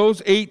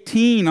those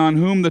 18 on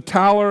whom the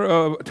Tower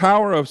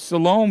of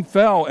Siloam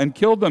fell and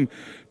killed them,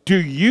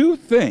 do you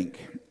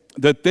think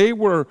that they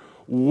were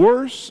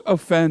worse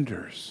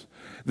offenders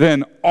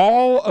than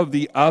all of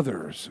the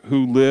others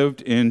who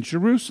lived in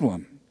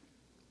Jerusalem?"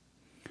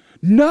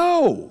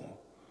 "No,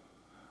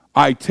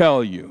 I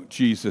tell you,"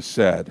 Jesus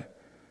said,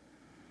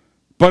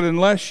 "but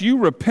unless you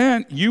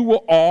repent, you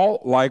will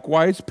all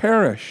likewise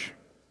perish."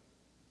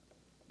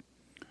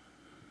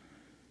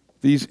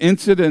 These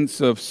incidents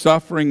of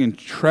suffering and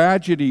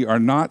tragedy are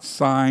not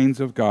signs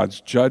of God's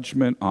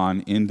judgment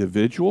on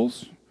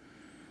individuals,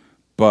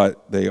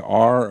 but they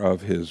are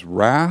of his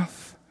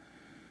wrath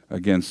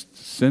against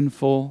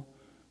sinful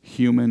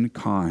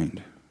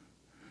humankind.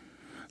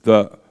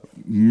 The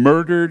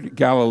murdered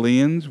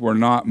Galileans were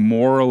not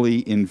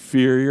morally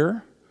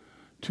inferior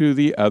to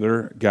the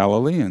other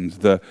Galileans.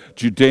 The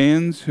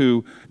Judeans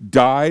who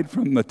died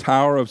from the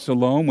Tower of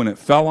Siloam when it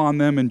fell on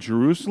them in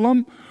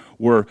Jerusalem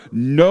were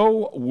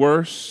no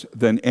worse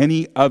than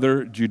any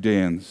other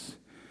Judeans.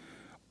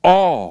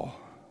 All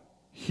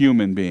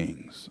human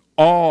beings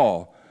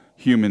are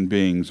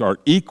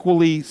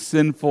equally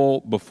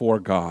sinful before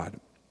God.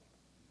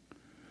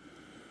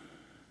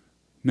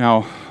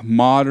 Now,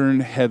 modern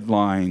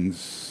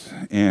headlines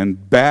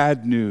and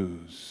bad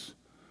news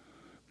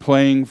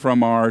playing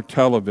from our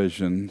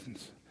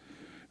televisions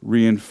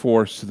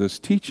reinforce this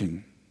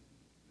teaching.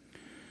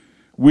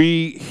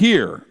 We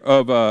hear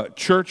of a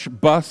church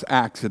bus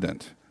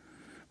accident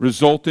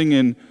resulting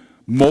in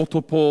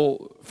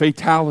multiple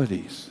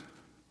fatalities.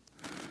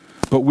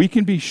 But we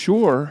can be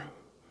sure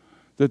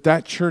that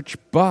that church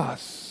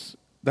bus,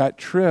 that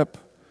trip,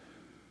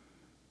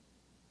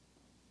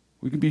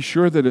 we can be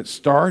sure that it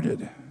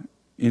started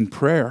in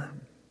prayer.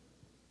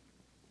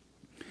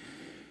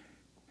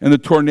 And the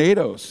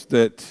tornadoes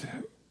that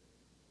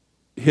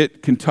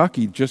hit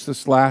Kentucky just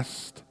this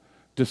last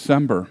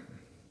December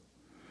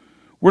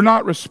were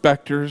not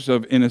respecters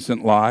of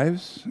innocent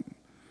lives.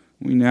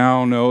 We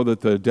now know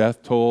that the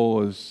death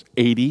toll is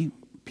 80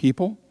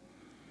 people,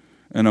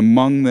 and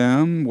among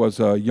them was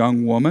a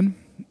young woman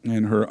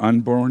and her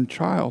unborn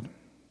child.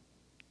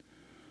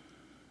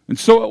 And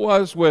so it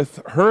was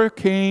with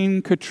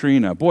Hurricane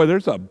Katrina. Boy,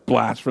 there's a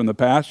blast from the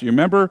past. You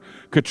remember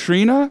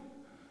Katrina?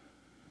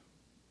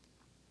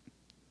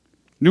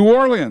 New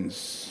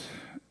Orleans.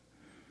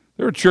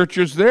 There were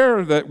churches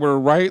there that were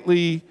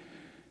rightly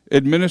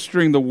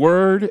administering the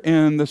word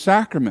and the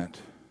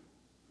sacrament.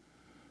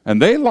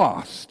 And they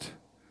lost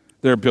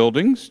their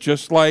buildings,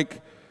 just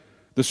like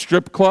the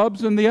strip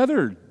clubs and the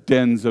other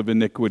dens of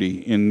iniquity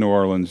in New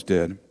Orleans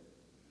did.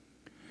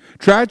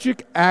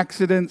 Tragic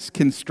accidents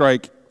can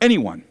strike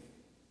anyone,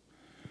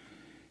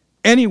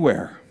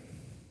 anywhere,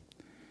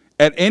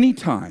 at any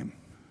time,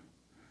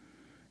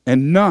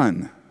 and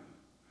none,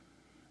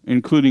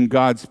 including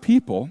God's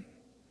people,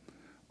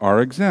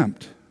 are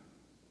exempt.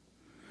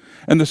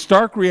 And the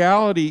stark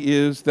reality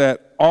is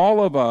that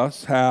all of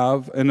us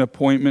have an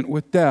appointment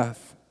with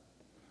death.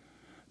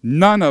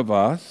 None of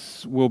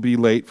us will be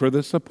late for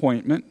this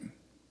appointment,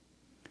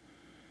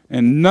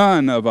 and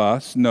none of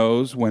us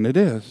knows when it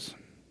is.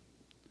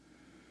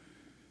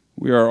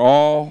 We are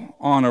all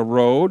on a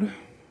road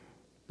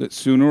that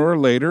sooner or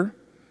later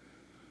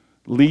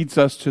leads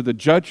us to the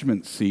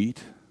judgment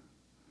seat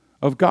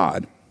of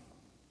God.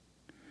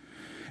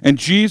 And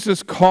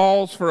Jesus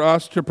calls for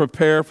us to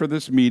prepare for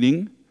this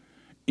meeting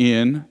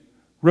in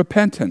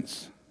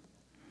repentance.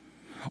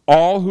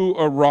 All who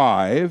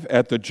arrive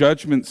at the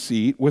judgment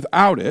seat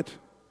without it,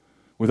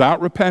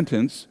 without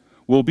repentance,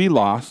 will be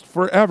lost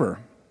forever.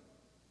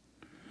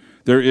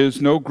 There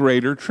is no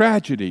greater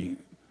tragedy.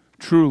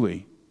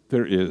 Truly,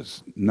 there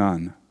is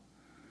none.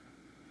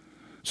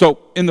 So,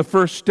 in the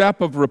first step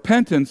of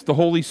repentance, the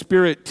Holy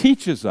Spirit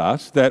teaches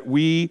us that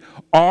we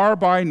are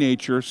by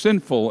nature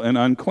sinful and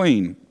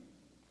unclean.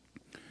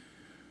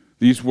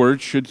 These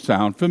words should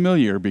sound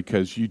familiar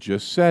because you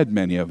just said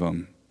many of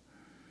them.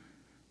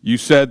 You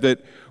said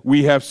that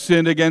we have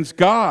sinned against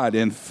God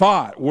in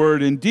thought,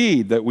 word, and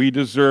deed, that we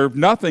deserve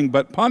nothing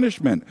but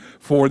punishment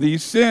for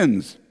these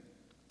sins.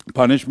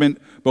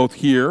 Punishment both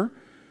here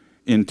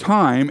in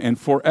time and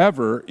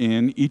forever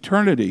in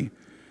eternity.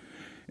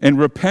 And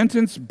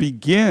repentance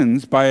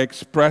begins by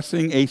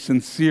expressing a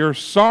sincere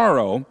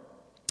sorrow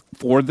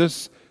for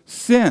this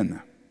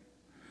sin.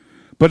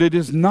 But it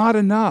is not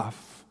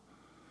enough.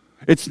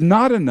 It's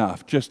not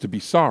enough just to be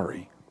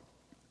sorry.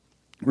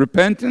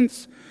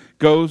 Repentance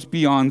goes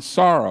beyond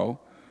sorrow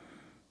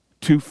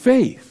to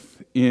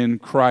faith in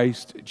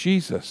Christ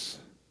Jesus.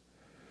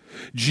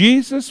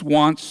 Jesus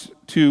wants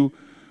to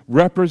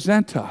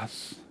represent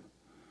us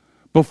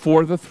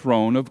before the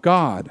throne of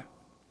God.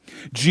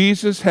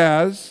 Jesus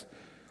has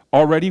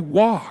already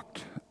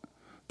walked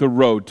the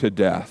road to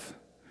death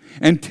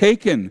and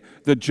taken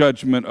the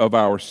judgment of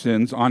our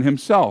sins on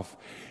himself.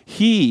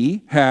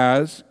 He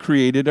has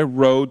created a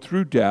road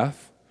through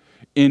death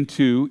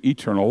into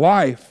eternal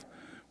life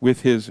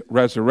with his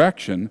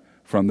resurrection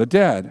from the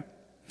dead.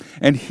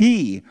 And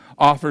he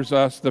offers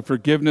us the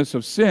forgiveness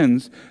of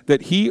sins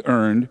that he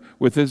earned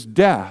with his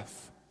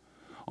death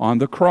on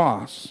the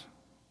cross.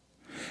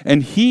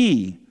 And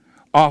he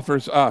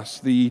offers us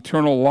the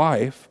eternal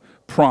life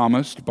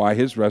promised by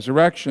his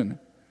resurrection.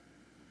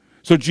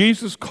 So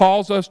Jesus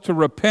calls us to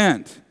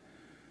repent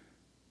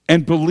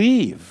and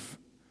believe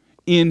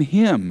in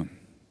him.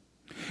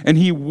 And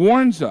he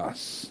warns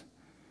us,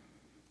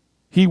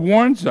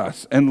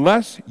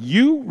 unless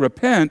you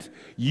repent,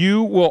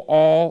 you will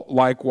all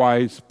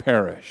likewise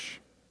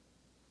perish.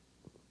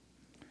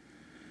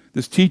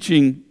 This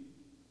teaching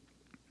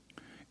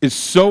is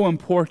so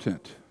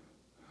important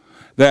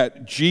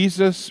that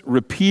Jesus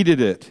repeated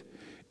it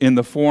in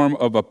the form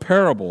of a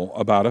parable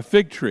about a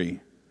fig tree.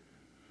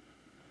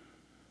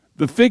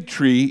 The fig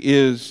tree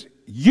is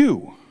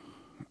you.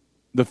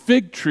 The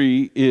fig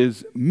tree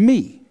is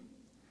me.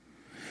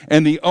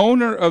 And the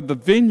owner of the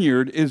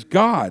vineyard is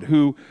God,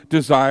 who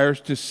desires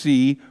to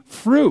see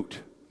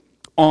fruit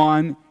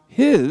on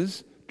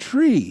his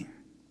tree.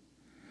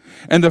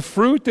 And the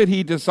fruit that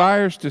he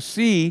desires to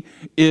see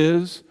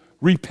is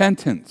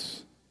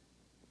repentance.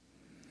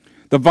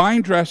 The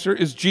vine dresser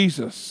is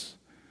Jesus,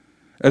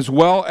 as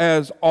well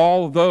as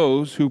all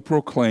those who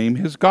proclaim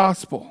his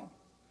gospel.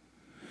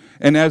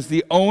 And as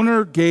the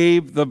owner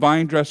gave the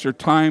vine dresser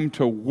time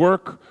to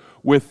work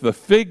with the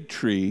fig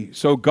tree,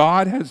 so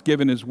God has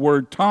given his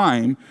word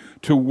time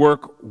to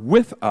work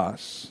with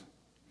us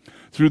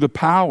through the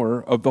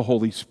power of the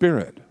Holy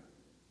Spirit.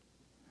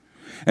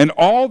 And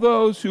all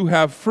those who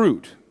have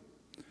fruit,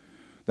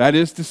 that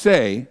is to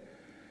say,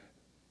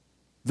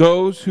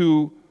 those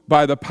who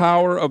by the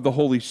power of the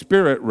Holy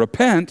Spirit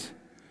repent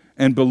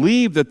and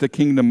believe that the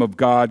kingdom of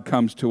God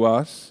comes to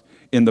us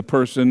in the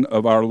person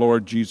of our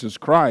Lord Jesus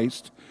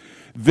Christ,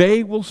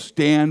 they will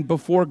stand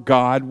before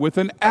God with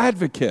an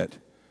advocate.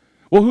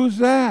 Well, who's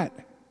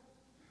that?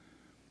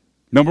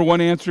 Number one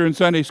answer in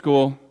Sunday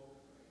school,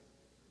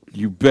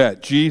 you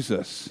bet,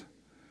 Jesus.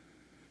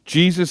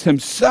 Jesus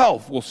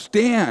himself will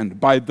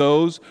stand by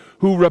those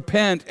who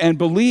repent and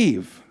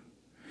believe.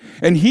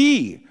 And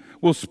he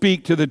will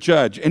speak to the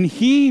judge, and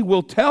he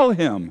will tell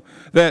him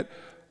that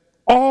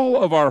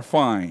all of our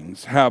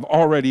fines have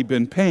already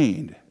been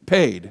paid,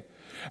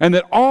 and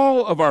that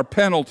all of our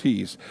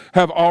penalties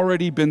have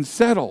already been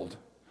settled,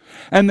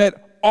 and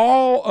that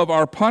all of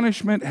our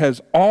punishment has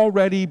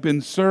already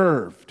been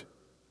served.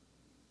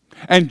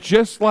 And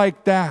just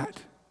like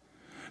that,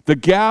 the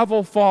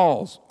gavel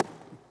falls,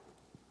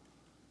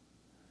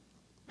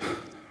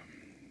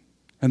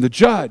 and the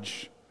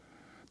judge,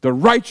 the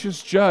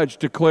righteous judge,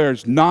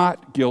 declares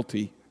not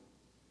guilty.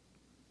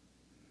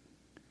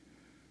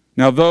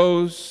 Now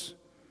those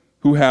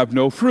who have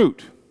no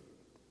fruit,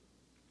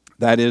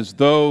 that is,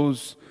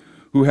 those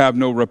who have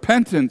no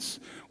repentance,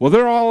 well,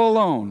 they're all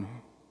alone.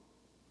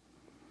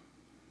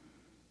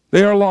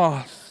 They are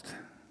lost.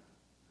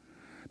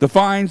 The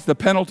fines, the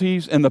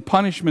penalties, and the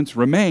punishments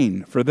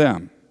remain for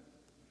them.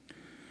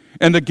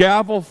 And the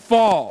gavel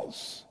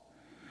falls,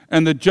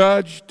 and the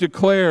judge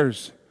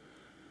declares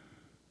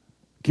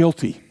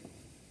guilty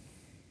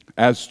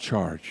as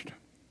charged.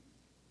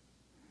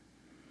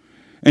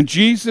 And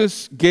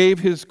Jesus gave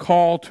his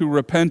call to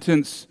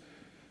repentance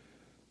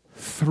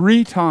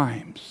 3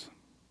 times.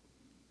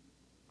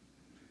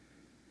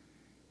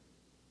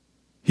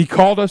 He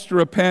called us to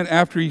repent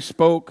after he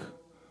spoke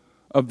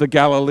of the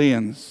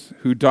Galileans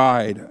who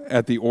died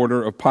at the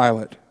order of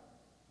Pilate.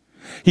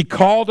 He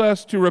called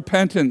us to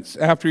repentance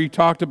after he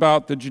talked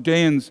about the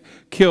Judeans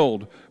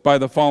killed by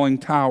the falling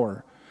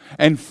tower.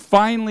 And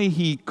finally,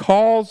 he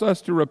calls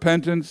us to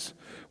repentance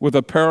with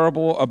a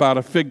parable about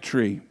a fig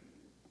tree.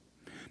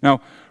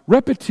 Now,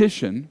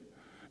 repetition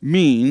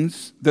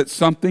means that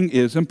something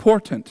is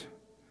important.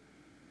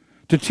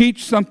 To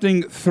teach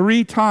something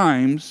 3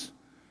 times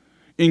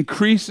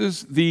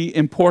increases the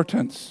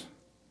importance.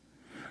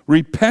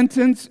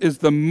 Repentance is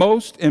the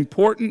most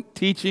important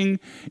teaching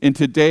in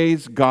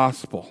today's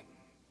gospel.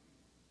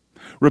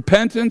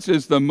 Repentance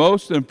is the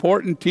most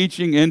important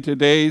teaching in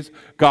today's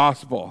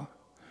gospel.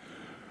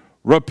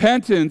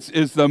 Repentance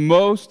is the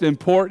most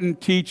important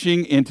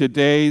teaching in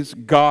today's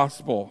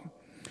gospel.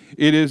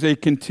 It is a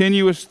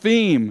continuous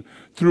theme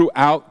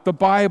throughout the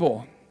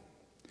Bible.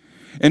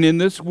 And in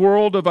this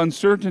world of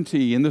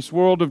uncertainty, in this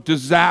world of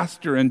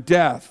disaster and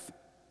death,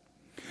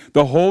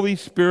 the Holy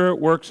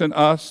Spirit works in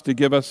us to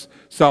give us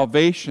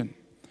salvation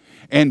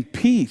and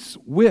peace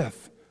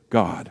with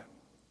God.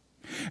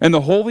 And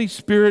the Holy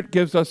Spirit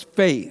gives us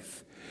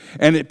faith,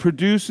 and it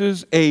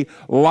produces a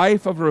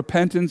life of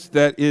repentance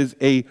that is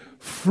a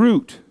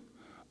fruit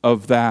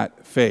of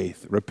that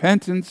faith.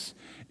 Repentance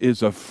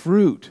is a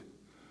fruit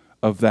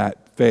of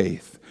that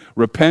faith.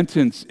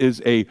 Repentance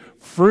is a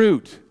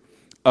fruit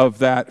of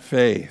that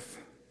faith.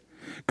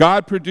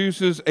 God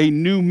produces a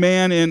new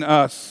man in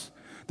us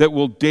that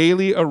will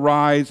daily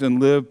arise and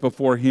live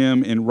before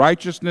him in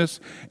righteousness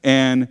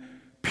and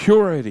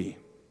purity.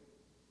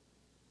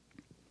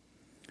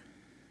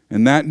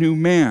 And that new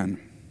man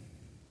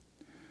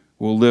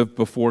will live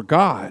before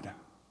God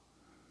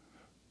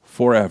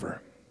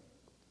forever.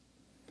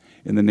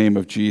 In the name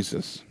of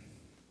Jesus,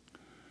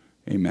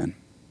 amen.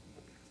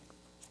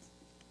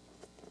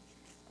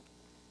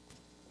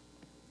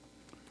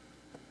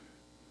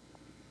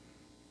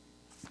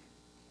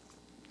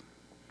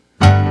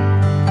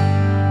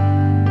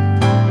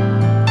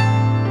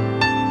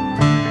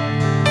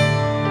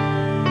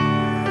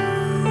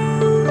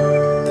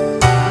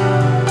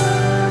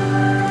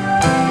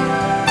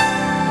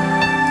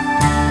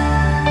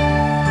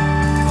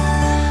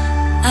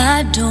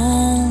 I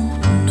don't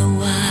know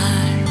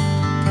why,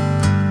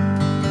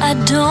 I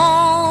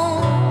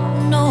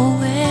don't know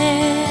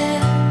where,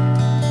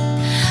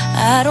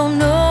 I don't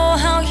know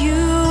how you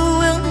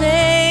will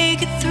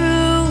make it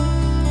through,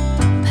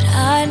 but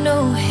I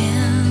know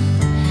him,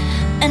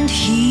 and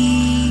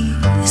he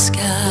is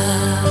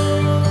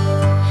God,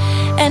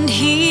 and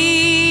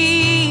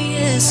he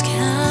is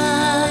kind.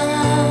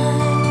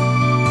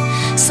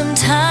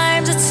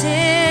 Sometimes it's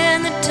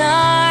in the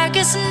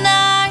darkest night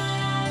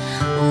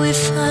we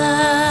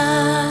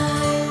find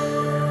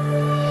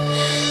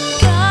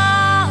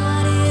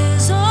God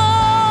is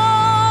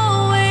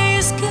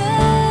always good.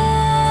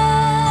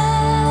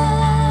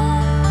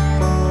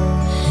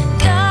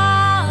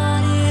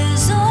 God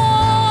is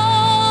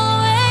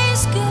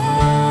always good.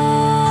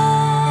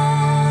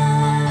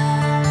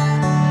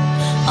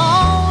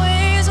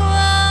 Always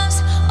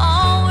was,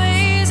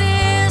 always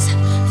is,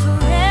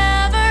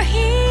 forever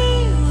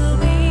he will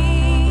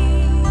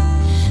be.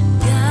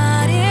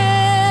 God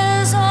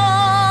is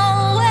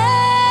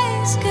always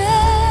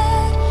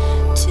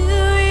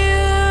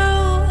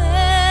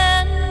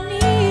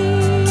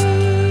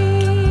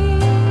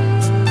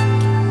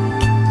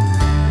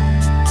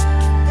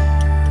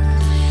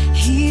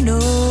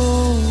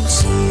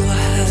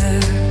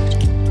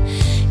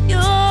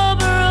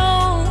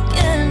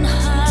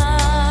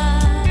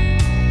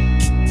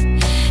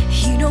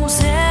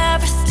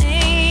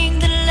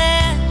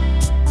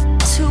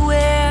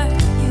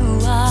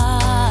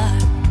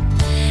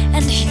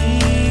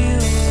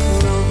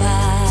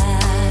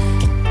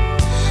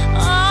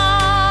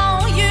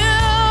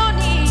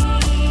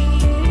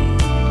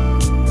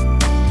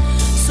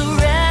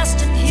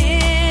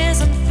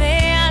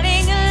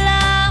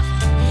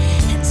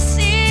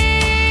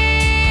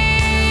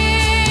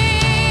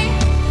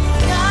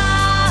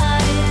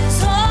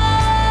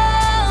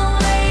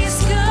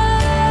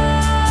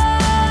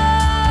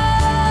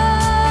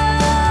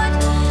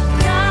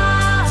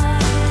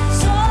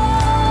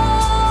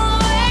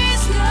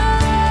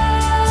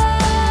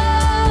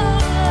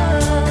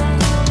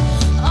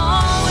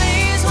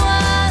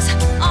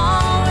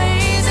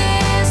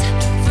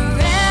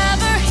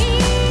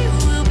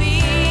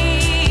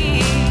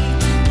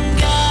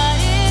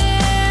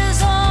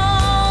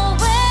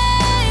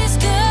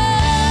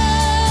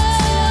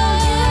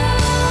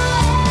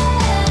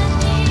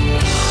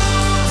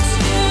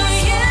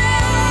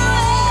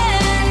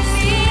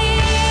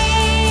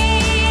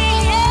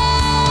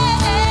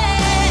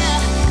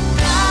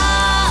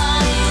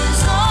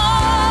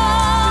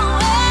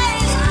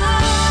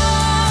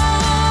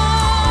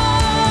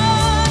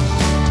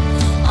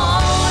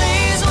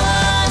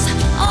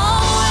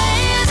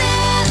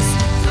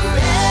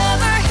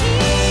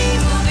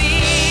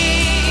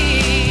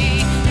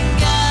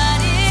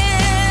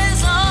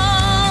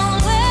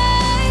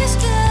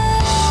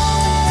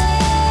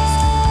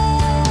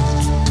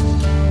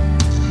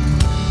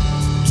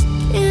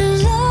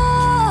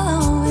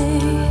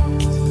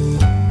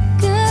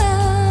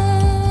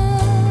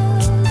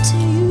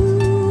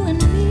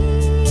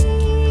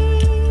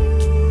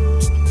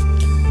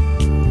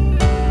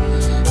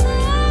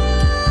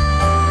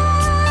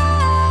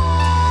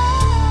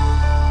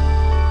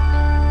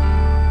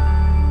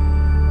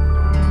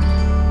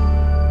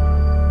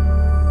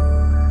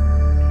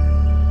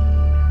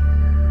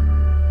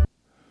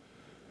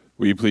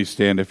Will you please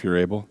stand if you're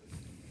able?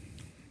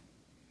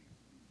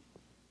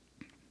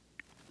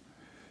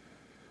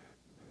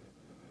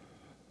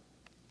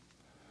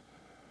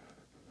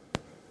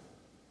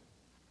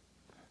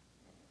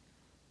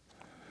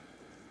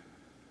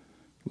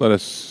 Let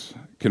us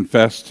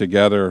confess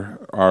together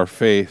our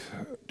faith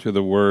to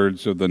the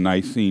words of the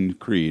Nicene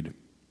Creed.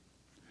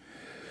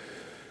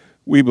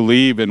 We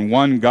believe in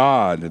one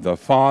God, the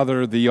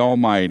Father, the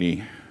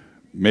Almighty,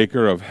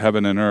 maker of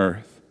heaven and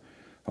earth,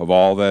 of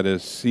all that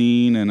is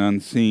seen and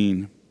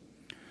unseen.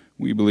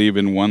 We believe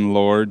in one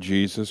Lord,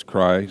 Jesus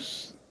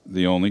Christ,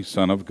 the only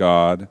Son of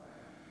God,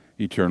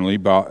 eternally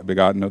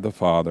begotten of the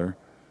Father,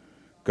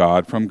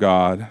 God from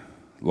God,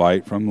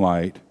 light from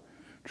light,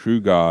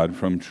 true God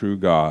from true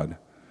God,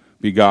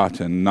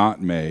 begotten,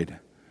 not made,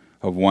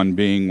 of one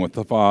being with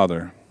the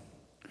Father.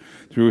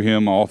 Through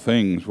him all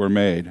things were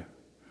made.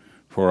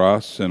 For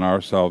us and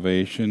our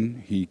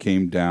salvation he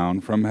came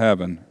down from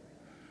heaven.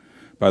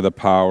 By the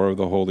power of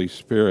the Holy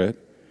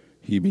Spirit,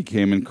 he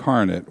became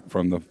incarnate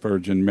from the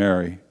Virgin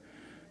Mary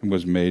and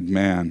was made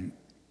man.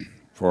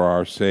 For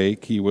our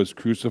sake he was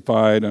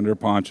crucified under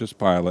Pontius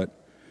Pilate.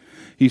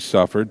 He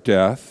suffered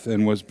death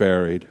and was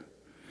buried.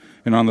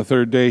 And on the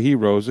third day he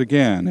rose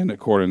again in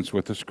accordance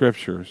with the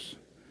Scriptures.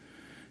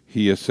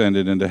 He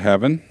ascended into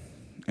heaven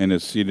and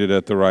is seated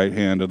at the right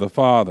hand of the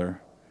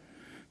Father.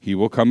 He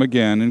will come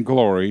again in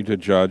glory to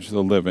judge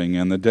the living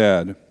and the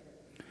dead,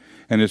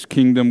 and his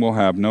kingdom will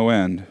have no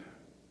end.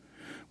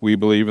 We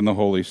believe in the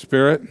Holy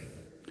Spirit,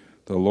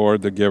 the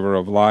Lord, the giver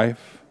of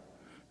life,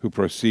 who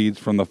proceeds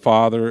from the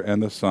Father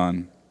and the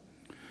Son.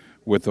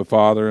 With the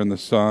Father and the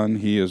Son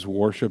he is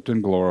worshipped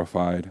and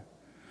glorified.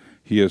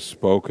 He has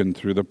spoken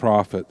through the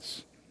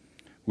prophets.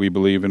 We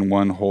believe in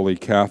one holy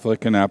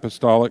Catholic and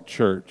Apostolic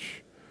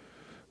Church.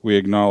 We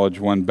acknowledge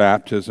one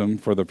baptism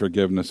for the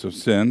forgiveness of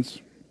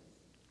sins.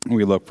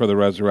 We look for the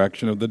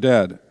resurrection of the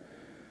dead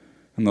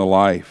and the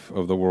life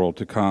of the world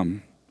to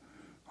come.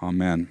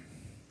 Amen.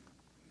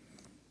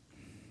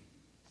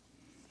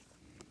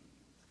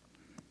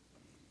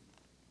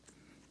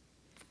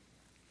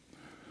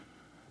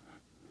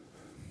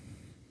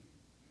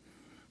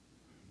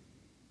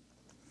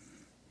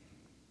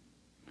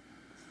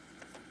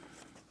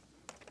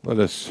 Let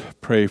us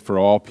pray for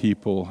all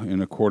people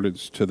in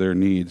accordance to their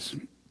needs.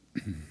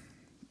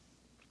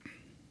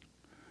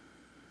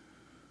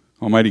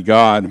 Almighty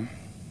God,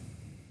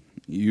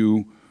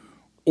 you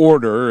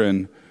order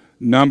and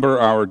number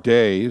our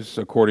days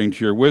according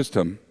to your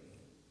wisdom.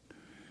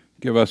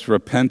 Give us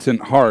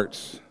repentant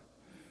hearts,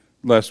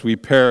 lest we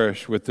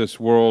perish with this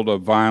world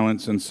of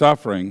violence and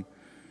suffering,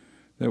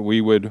 that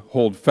we would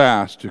hold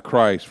fast to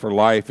Christ for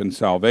life and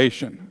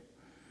salvation.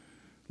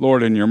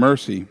 Lord, in your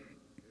mercy,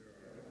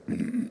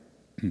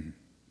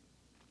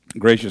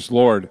 gracious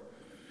Lord,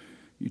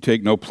 you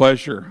take no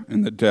pleasure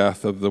in the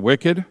death of the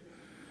wicked,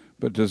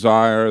 but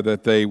desire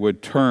that they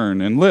would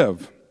turn and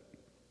live.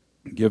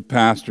 Give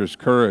pastors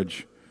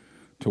courage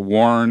to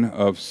warn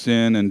of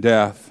sin and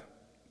death.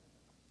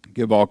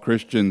 Give all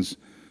Christians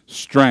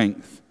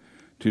strength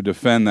to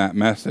defend that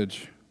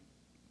message.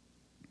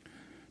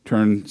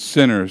 Turn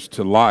sinners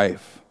to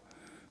life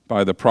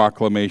by the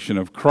proclamation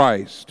of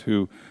Christ,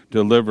 who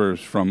delivers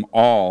from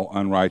all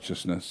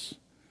unrighteousness.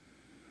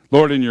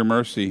 Lord, in your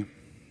mercy,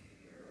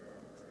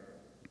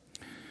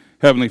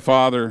 Heavenly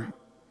Father,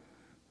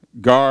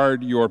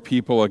 guard your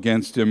people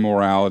against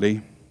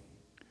immorality.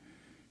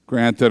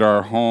 Grant that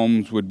our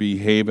homes would be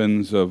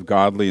havens of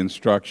godly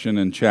instruction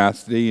and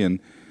chastity, and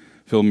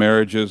fill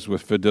marriages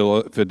with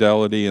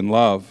fidelity and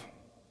love.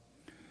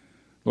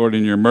 Lord,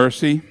 in your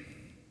mercy,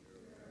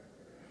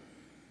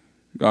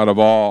 God of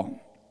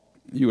all,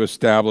 you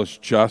establish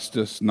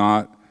justice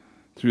not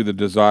through the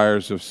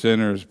desires of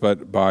sinners,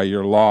 but by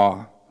your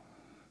law,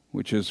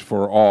 which is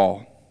for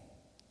all.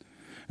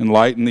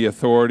 Enlighten the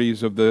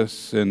authorities of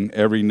this and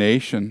every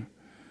nation,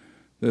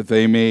 that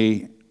they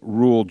may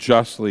rule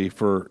justly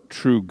for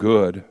true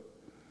good.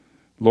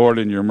 Lord,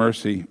 in your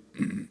mercy,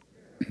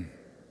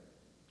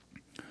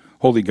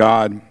 Holy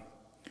God,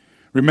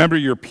 remember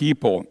your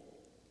people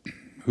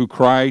who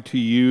cry to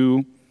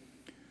you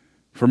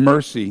for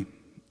mercy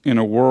in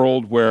a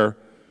world where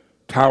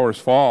towers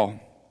fall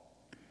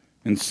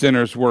and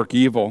sinners work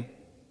evil.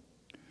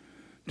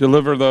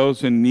 Deliver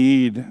those in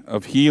need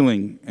of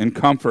healing and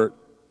comfort,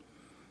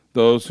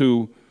 those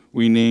who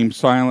we name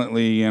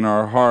silently in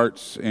our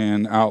hearts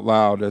and out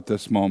loud at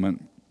this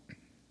moment.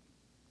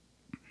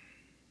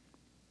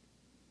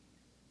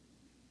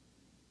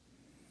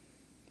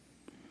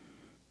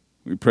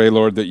 We pray,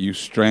 Lord, that you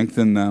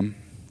strengthen them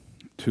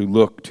to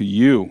look to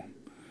you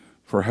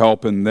for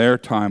help in their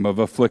time of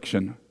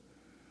affliction.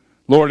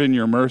 Lord, in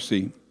your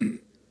mercy,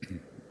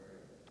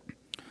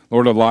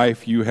 Lord of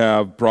life, you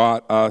have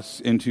brought us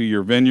into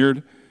your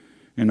vineyard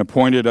and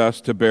appointed us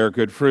to bear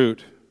good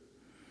fruit.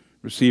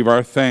 Receive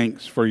our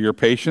thanks for your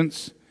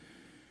patience,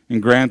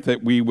 and grant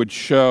that we would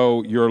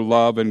show your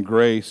love and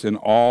grace in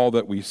all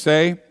that we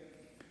say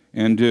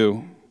and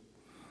do.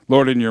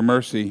 Lord, in your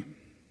mercy,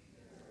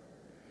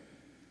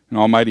 and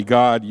Almighty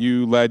God,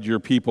 you led your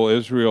people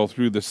Israel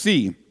through the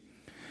sea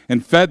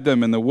and fed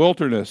them in the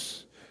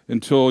wilderness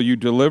until you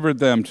delivered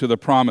them to the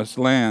promised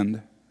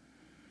land.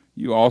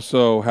 You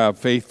also have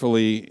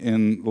faithfully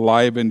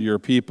enlivened your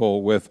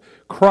people with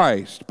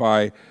Christ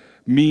by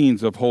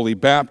means of holy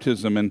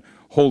baptism and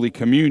holy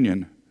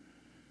communion.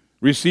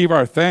 Receive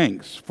our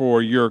thanks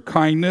for your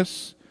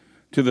kindness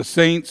to the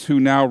saints who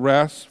now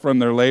rest from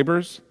their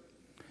labors,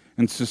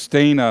 and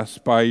sustain us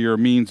by your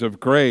means of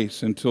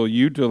grace until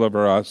you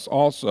deliver us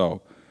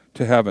also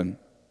to heaven.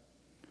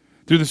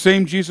 Through the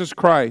same Jesus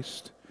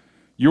Christ,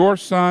 your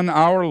Son,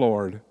 our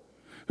Lord,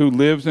 who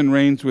lives and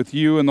reigns with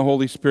you in the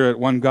Holy Spirit,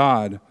 one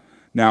God,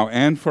 now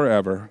and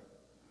forever.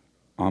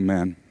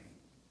 Amen.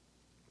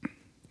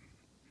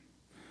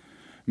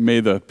 May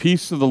the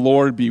peace of the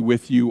Lord be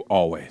with you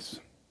always.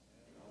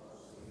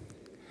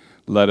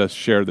 Let us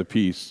share the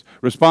peace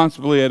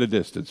responsibly at a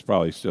distance,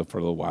 probably still for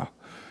a little while.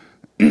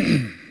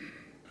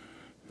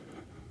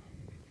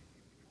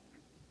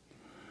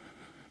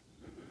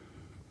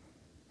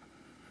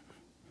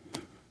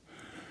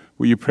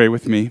 Will you pray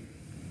with me?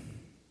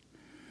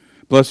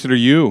 Blessed are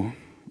you,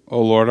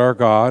 O Lord our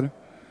God,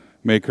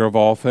 maker of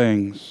all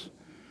things.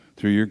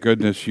 Through your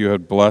goodness you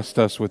have blessed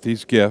us with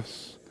these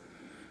gifts.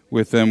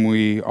 With them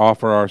we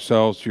offer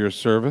ourselves to your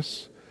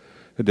service,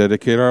 to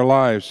dedicate our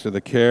lives to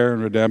the care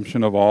and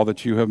redemption of all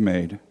that you have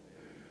made.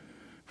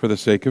 For the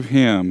sake of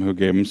him who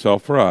gave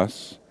himself for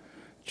us,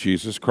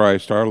 Jesus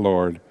Christ our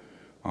Lord.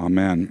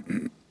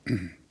 Amen.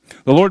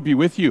 The Lord be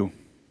with you.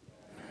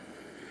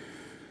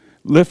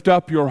 Lift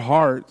up your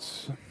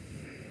hearts.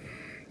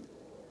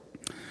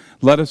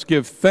 Let us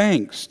give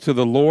thanks to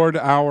the Lord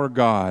our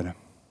God.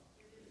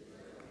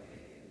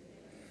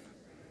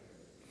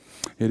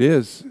 It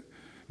is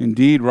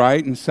indeed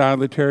right and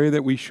salutary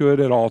that we should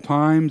at all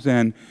times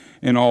and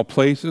in all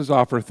places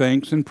offer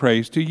thanks and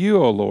praise to you,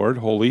 O Lord,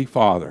 Holy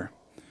Father,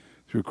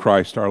 through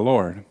Christ our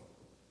Lord.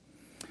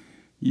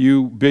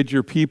 You bid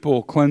your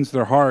people cleanse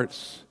their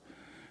hearts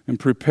and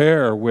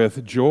prepare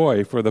with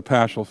joy for the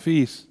Paschal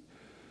Feast.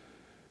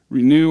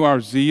 Renew our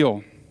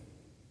zeal,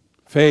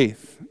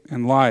 faith,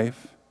 and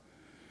life,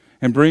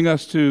 and bring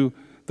us to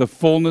the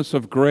fullness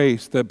of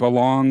grace that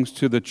belongs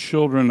to the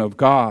children of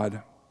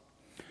God.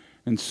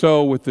 And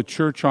so with the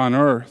church on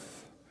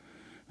earth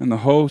and the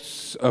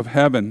hosts of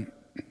heaven,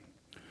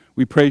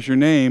 we praise your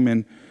name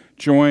and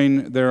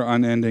join their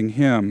unending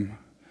hymn.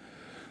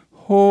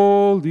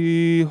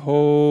 Holy,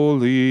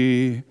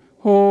 holy,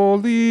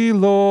 holy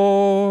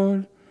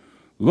Lord,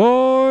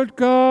 Lord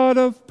God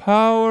of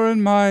power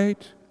and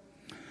might,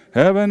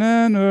 heaven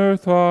and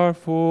earth are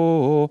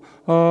full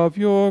of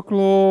your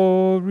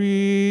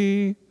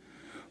glory.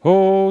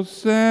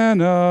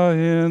 Hosanna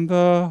in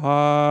the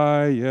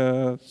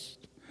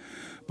highest.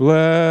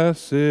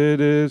 Blessed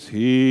is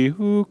he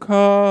who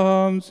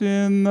comes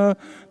in the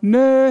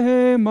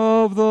name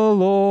of the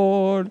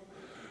Lord.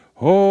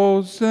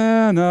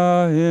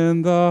 Hosanna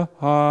in the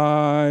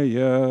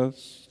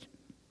highest.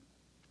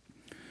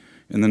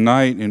 In the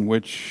night in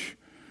which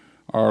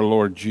our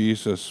Lord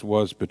Jesus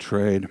was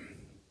betrayed,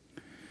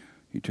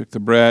 he took the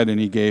bread and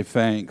he gave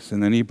thanks,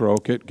 and then he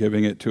broke it,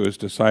 giving it to his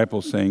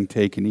disciples, saying,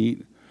 "Take and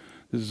eat.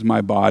 This is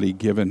my body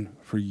given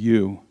for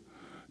you.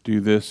 Do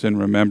this in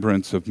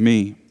remembrance of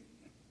me."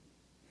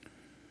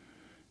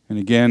 And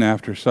again,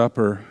 after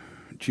supper,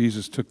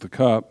 Jesus took the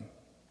cup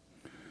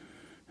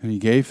and he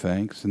gave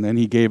thanks, and then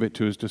he gave it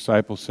to his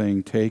disciples,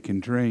 saying, "Take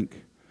and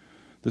drink.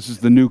 This is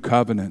the new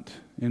covenant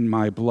in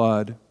my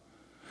blood,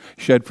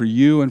 shed for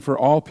you and for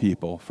all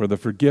people for the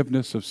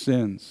forgiveness of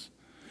sins.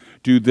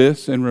 Do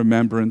this in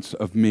remembrance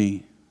of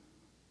me."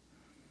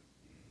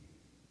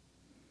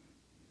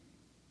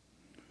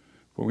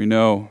 For we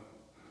know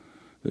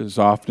that as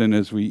often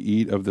as we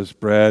eat of this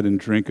bread and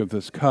drink of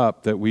this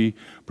cup, that we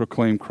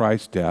proclaim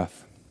Christ's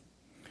death,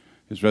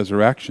 his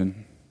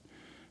resurrection,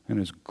 and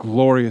his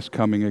glorious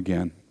coming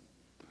again.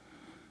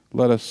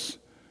 Let us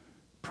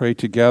pray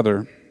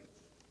together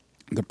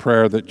the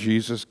prayer that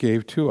Jesus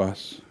gave to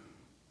us.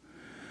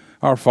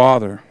 Our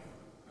Father,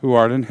 who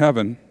art in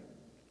heaven,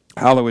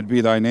 hallowed be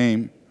thy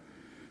name.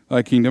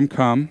 Thy kingdom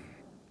come,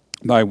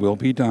 thy will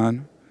be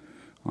done,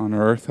 on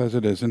earth as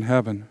it is in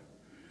heaven.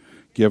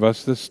 Give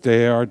us this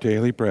day our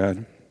daily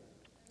bread,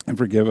 and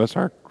forgive us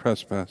our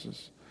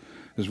trespasses,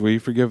 as we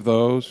forgive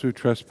those who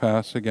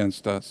trespass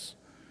against us.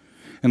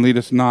 And lead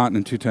us not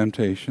into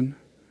temptation,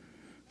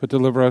 but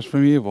deliver us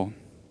from evil.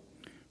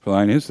 For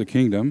thine is the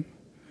kingdom,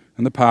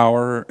 and the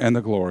power, and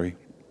the glory,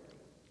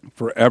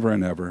 forever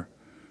and ever.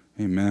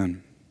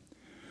 Amen.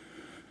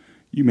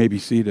 You may be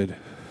seated.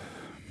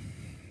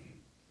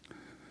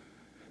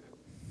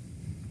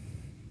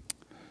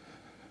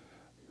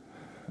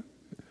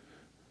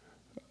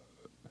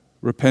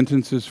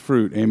 Repentance is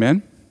fruit.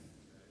 Amen?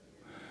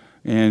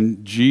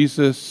 And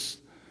Jesus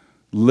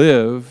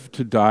lived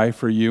to die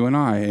for you and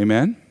I.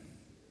 Amen?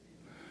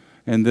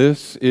 And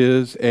this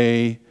is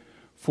a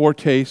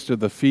foretaste of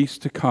the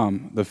feast to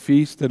come, the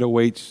feast that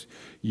awaits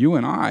you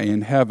and I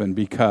in heaven,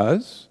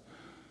 because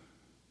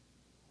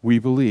we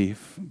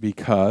believe,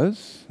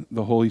 because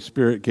the Holy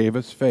Spirit gave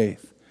us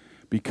faith,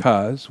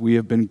 because we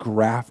have been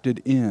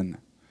grafted in,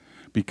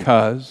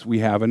 because we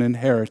have an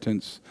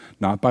inheritance,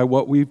 not by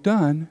what we've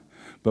done,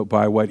 but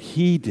by what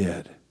he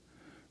did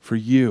for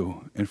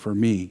you and for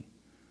me.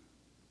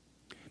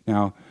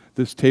 Now,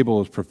 this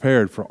table is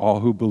prepared for all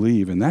who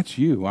believe, and that's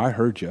you. I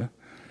heard you.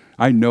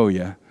 I know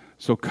you.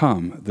 So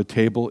come, the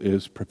table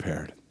is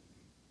prepared.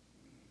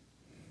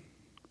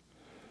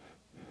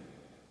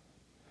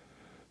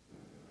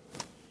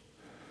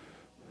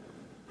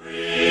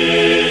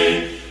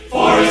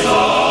 For his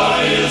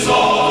eye is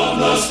on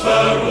the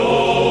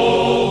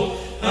sparrow,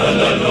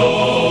 and I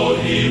know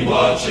he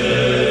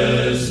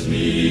watches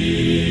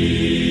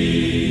me.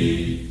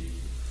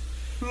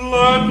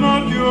 Let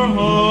not your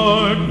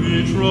heart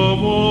be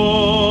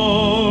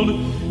troubled.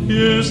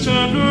 His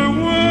tender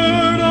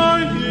word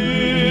I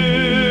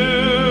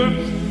hear,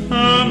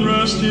 and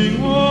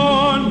resting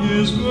on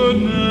his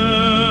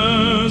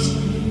goodness,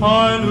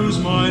 I lose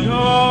my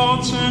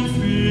doubts and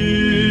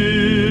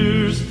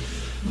fears.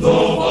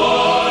 Though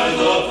by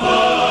the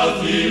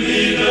path he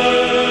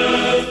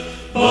leadeth,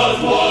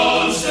 but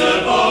one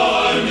step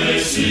I may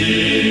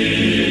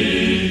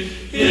see.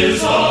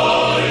 His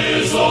eye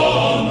is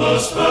on the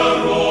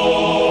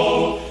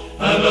sparrow,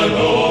 and I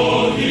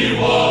know he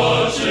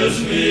watches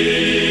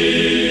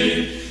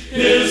me.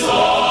 His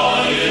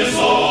eye is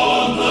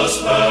on the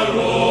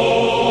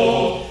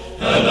sparrow,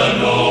 and I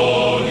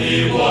know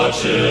he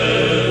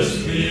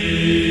watches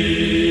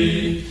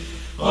me.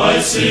 I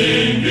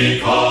sing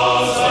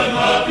because I'm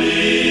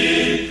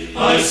happy,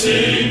 I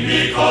sing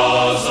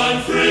because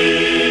I'm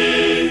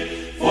free,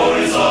 for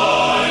his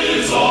eye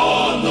is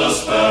on the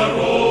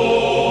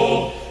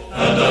sparrow,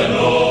 and I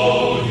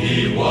know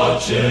he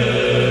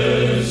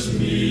watches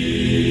me.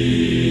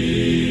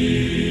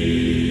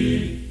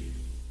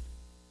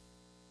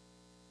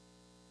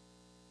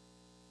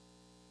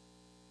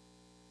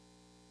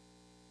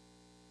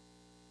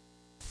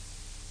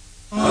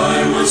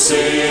 I will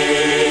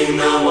sing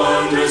the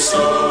wondrous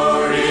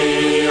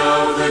story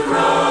of the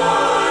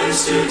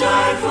Christ who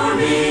died for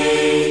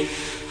me,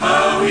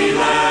 how he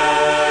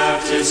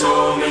left his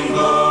home in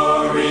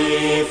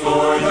glory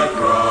for the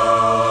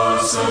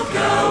cross of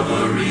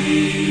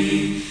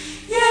Calvary.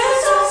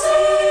 Yes, I'll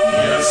sing.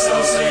 Yes,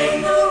 I'll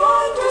sing The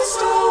wondrous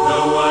story.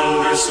 the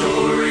wondrous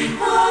story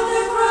Of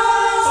the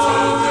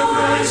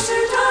Christ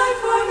who died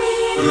for me.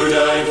 who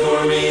died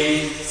for me.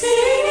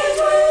 Sing it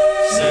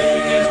with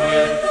Sing it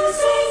with the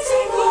saints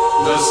in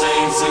glory. the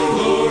saints in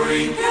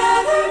glory,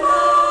 Gathered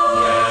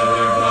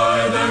by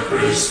the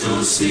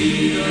crystal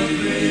sea.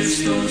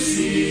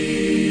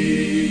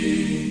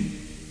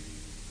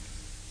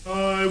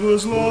 I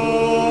was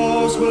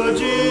lost, but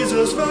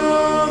Jesus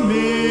found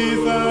me,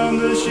 found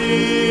the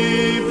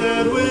sheep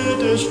that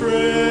went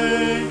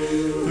astray.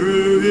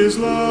 Through his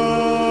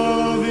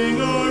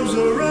loving arms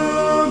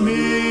around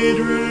me,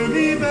 drew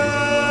me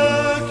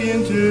back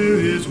into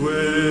his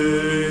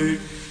way.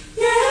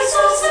 Yes,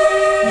 I'll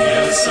sing.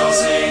 Yes, I'll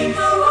sing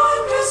The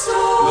wondrous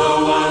story. the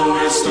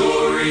wondrous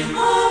story Of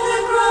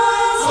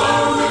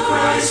the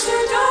Christ who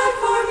died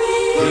for me.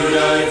 who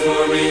died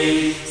for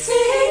me.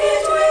 Sing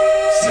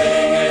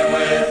it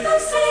with the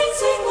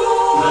saints in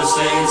glory. The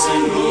saints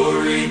in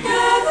glory,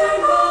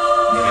 Gathered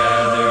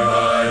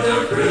by the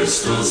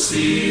crystal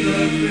sea.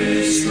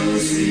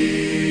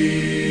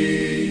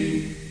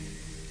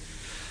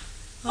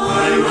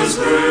 I was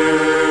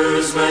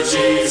bruised, but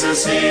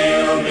Jesus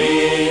healed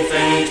me.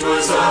 Faint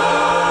was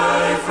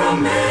I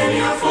from many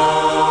a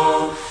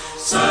fall.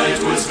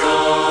 Sight was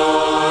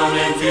gone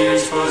and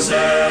fears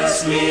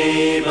possessed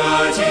me,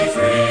 but he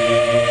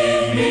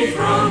freed me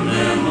from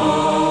them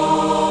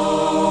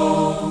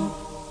all.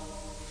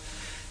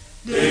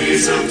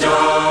 Days of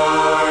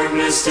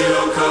darkness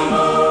still come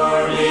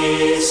o'er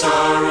me,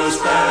 sorrows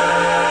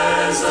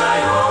past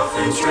I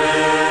often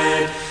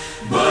tread,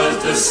 but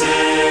the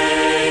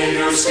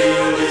Savior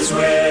still is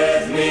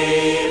with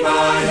me,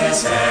 by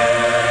his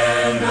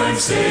hand I'm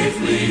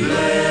safely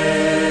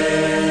led.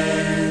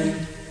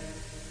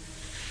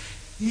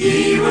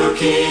 He will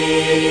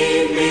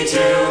keep me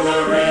till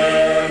the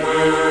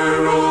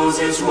river rolls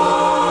its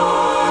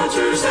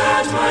waters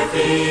at my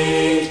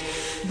feet.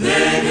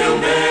 Then he'll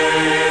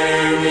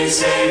bear me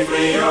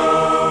safely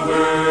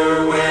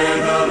over where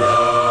the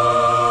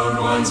loved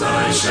ones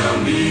I shall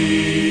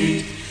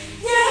meet.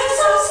 Yes,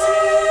 I'll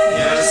sing.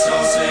 Yes,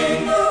 I'll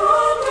sing The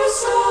wondrous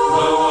story.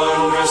 the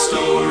wondrous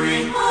story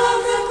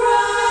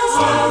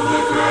Of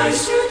the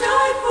Christ who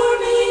died for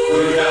me.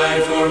 who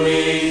died for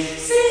me.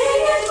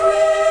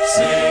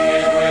 Sing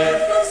it with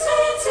the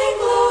saints in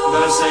glory.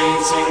 The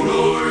saints in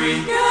glory,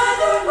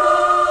 Gathered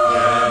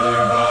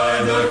by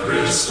the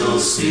crystal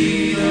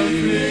sea.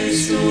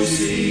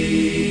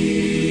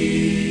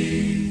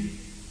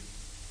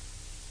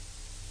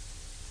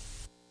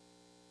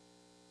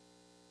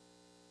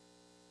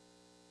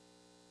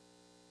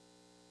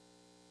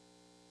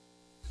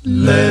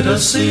 Let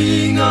us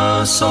sing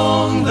a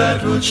song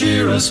that will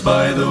cheer us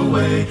by the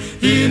way.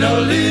 In a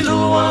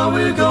little while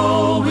we're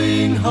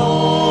going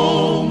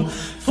home,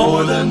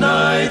 for the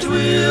night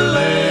will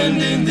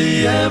end in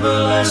the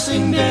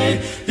everlasting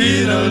day.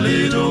 In a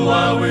little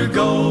while we're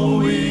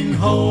going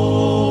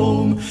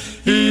home.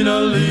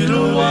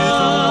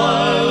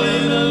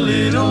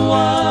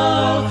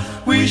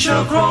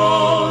 shall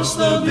cross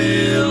the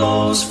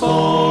billows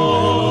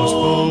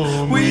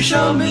foam. We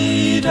shall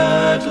meet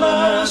at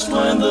last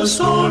when the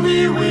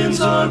stormy winds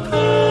are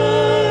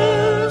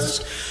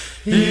past.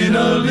 In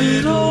a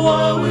little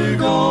while we're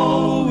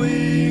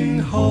going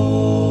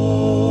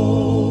home.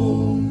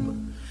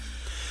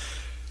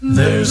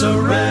 There's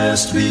a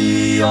rest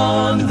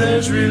beyond,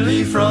 there's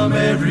relief from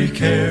every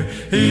care.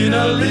 In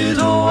a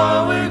little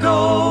while we're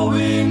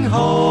going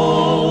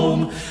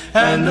home.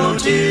 And no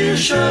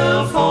tears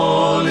shall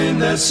fall in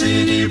that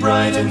city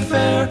bright and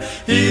fair.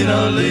 In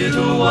a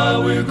little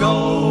while we're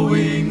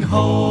going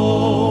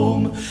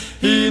home.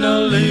 In a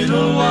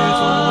little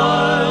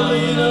while,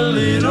 in a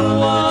little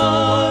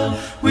while,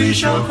 we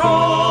shall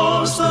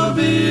cross the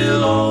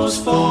billows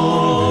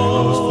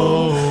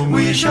foam.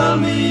 We shall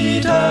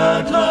meet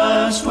at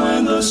last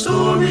when the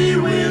stormy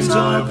winds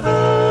are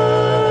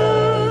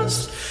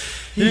past.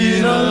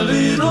 In a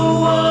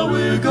little while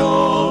we're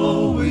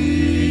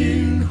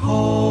going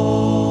home.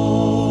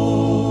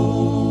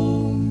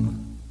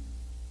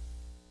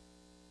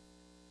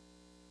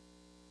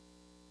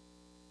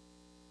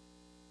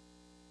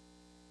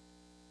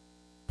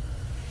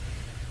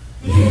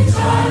 In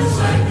times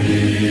like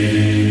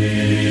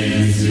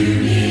these,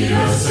 you need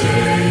a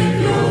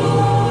Savior.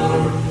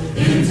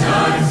 In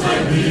times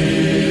like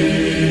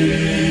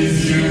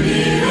these, you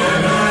need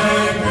an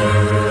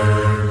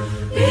anchor.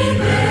 Be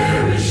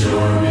very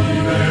sure, be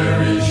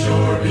very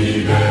sure,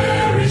 be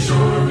very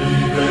sure, be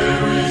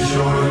very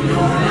sure.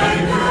 Your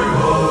anchor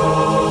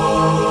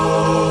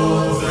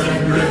holds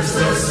and grips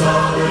the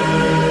solid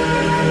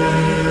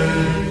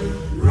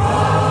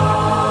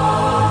rock.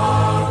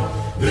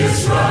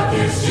 This rock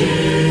is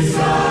Jesus,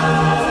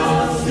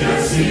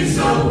 yes, He's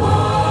the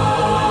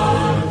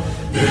one.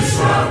 This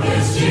rock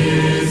is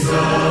Jesus,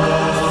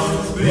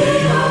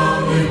 the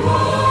only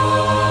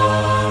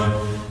one.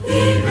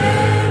 Be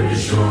very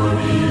sure,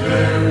 be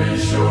very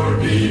sure,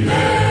 be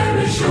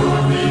very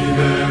sure, be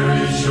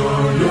very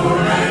sure. Your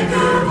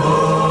anchor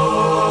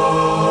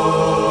holds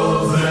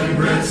and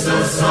grips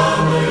the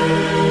solid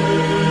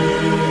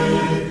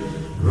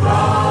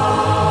rock.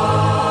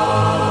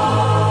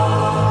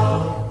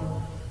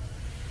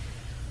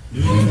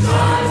 In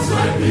times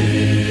like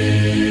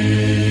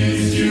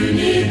these, you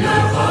need the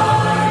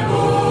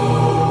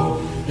Bible.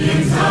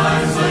 In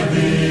times like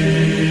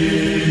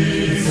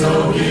these,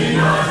 so be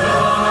not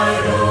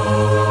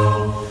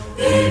idle.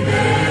 Be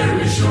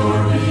very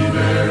sure, be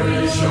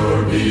very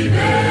sure, be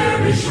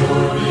very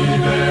sure, be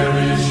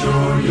very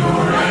sure.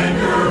 Your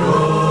anchor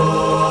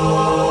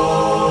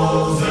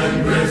holds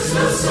and grips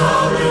the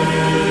solid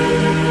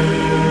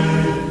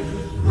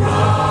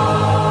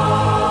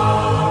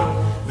rock.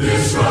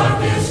 This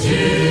rock is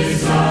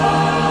Jesus,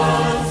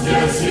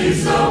 yes,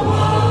 He's the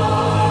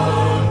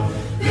one.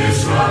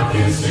 This rock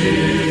is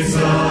Jesus,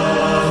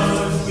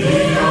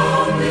 the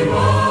only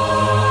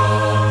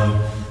one.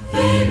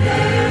 Be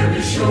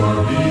very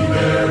sure, be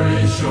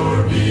very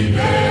sure, be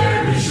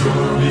very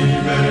sure, be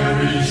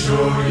very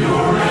sure.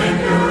 Your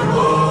anchor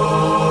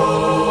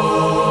holds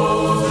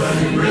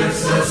and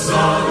grips the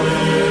solid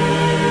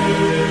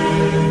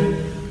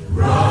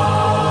rock.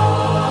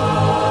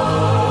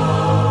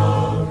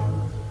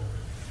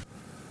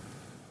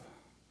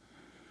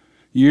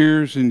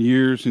 Years and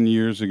years and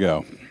years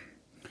ago,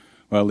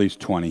 well, at least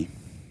 20,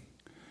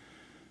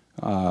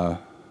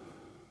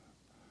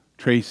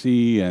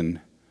 Tracy and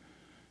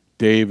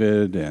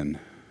David and,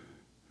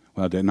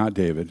 well, not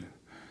David,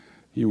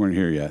 you weren't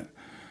here yet.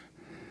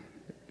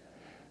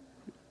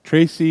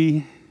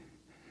 Tracy,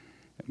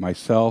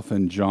 myself,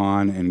 and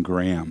John and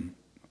Graham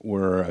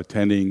were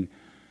attending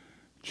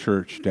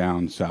church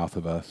down south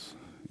of us,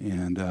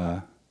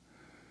 and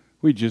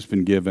we'd just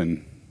been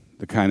given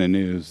the kind of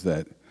news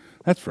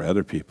that's for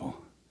other people.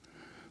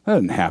 That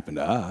didn't happen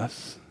to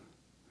us.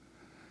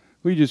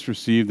 We just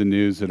received the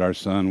news that our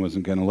son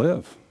wasn't going to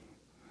live.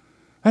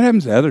 That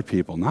happens to other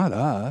people, not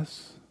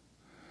us.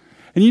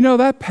 And you know,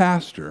 that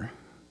pastor,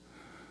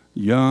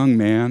 young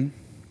man,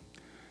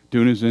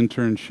 doing his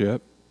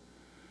internship,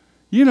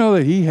 you know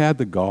that he had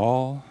the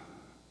gall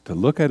to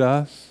look at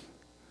us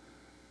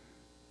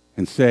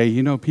and say,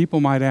 you know,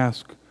 people might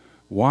ask,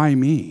 why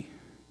me?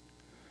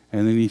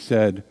 And then he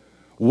said,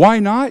 why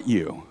not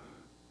you?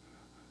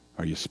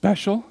 Are you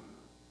special?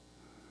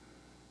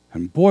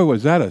 And boy,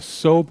 was that a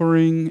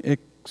sobering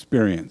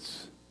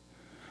experience.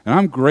 And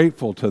I'm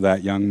grateful to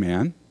that young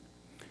man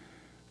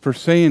for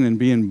saying and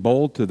being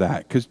bold to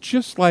that. Because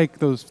just like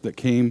those that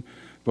came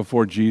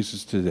before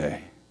Jesus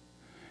today,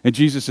 and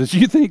Jesus says,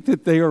 you think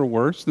that they are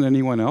worse than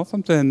anyone else?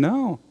 I'm saying,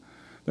 no,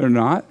 they're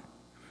not.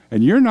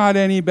 And you're not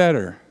any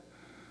better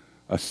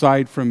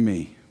aside from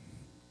me.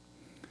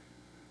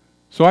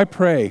 So I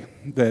pray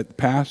that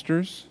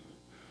pastors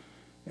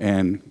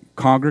and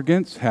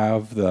congregants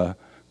have the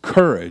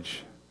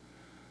courage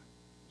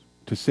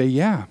to say,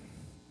 yeah,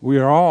 we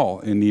are all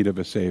in need of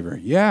a Savior.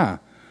 Yeah,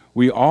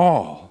 we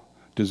all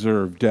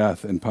deserve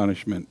death and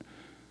punishment.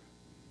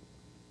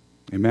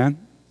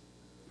 Amen?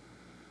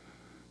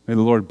 May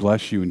the Lord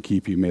bless you and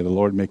keep you. May the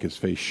Lord make his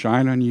face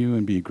shine on you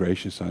and be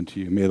gracious unto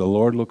you. May the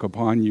Lord look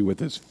upon you with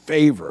his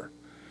favor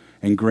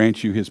and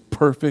grant you his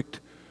perfect,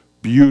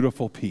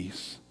 beautiful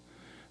peace.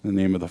 In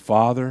the name of the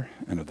Father,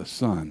 and of the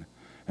Son,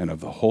 and of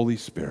the Holy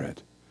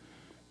Spirit.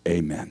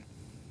 Amen.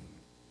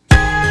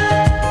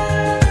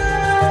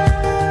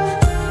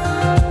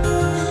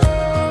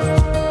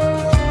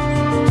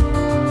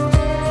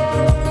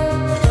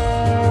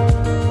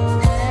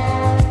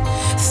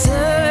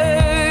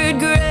 Third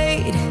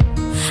grade,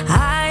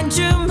 I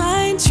drew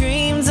my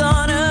dreams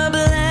on a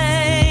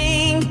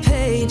blank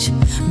page.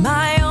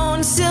 My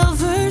own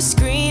silver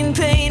screen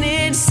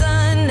painted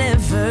sun,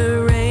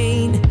 never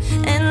rain,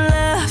 and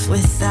love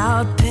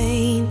without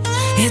pain.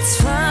 It's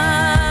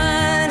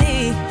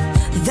funny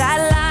that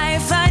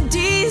life I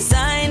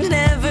designed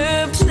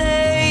never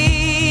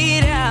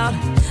played out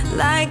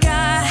like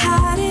I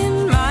had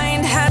in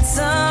mind. Had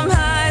some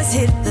highs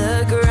hit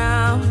the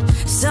ground,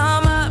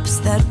 some ups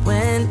that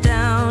went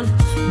down,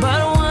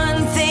 but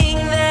one thing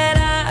that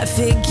I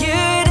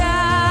figured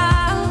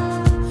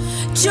out: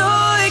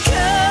 joy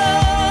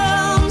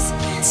comes,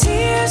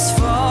 tears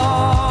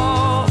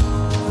fall.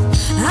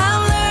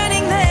 I'm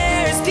learning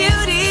there's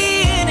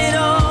beauty in it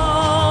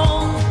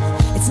all.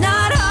 It's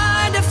not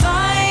hard to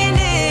find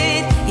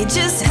it, you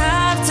just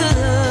have to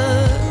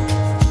look.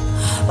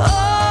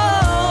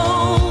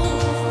 Oh,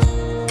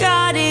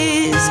 God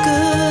is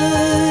good.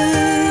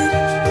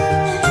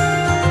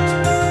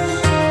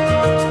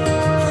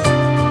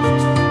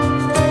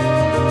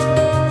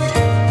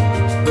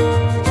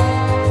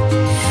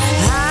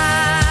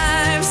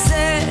 I've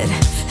said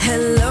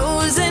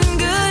hellos and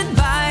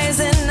goodbyes,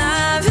 and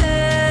I've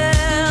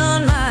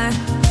held my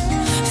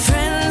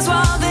friends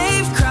while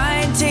they've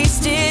cried,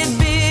 tasted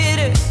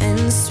bitter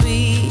and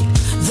sweet,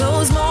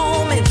 those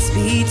moments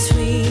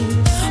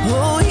between.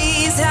 Oh,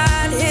 he's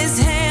had his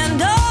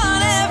hand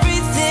on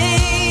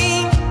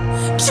everything.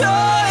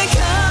 Joy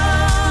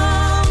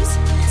comes,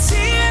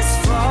 tears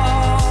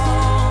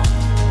fall.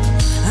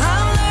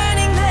 I'm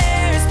learning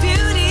there's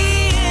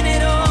beauty in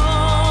it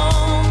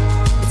all.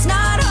 It's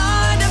not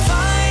hard to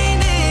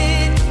find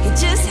it, you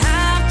just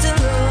have to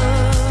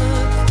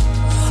look.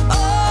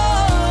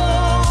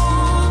 Oh,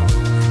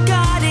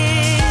 God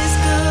is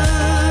good.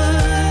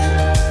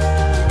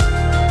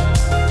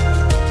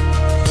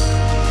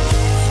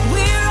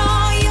 We're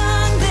all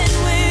young, then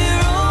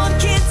we're old.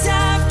 Kids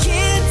have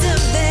kids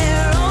of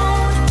their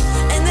own,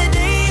 and the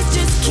days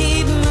just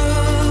keep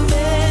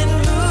moving,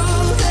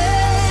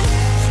 moving.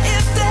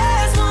 If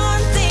there's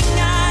one thing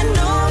I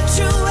know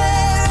true,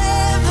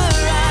 wherever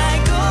I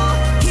go,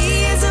 he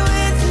is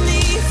with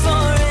me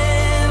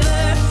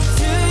forever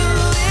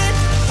through it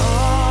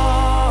all.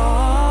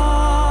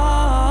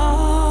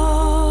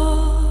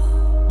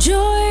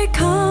 Joy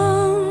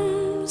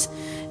comes,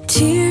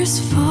 tears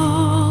fall.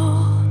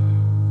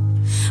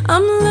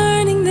 I'm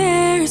learning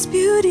there's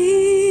beauty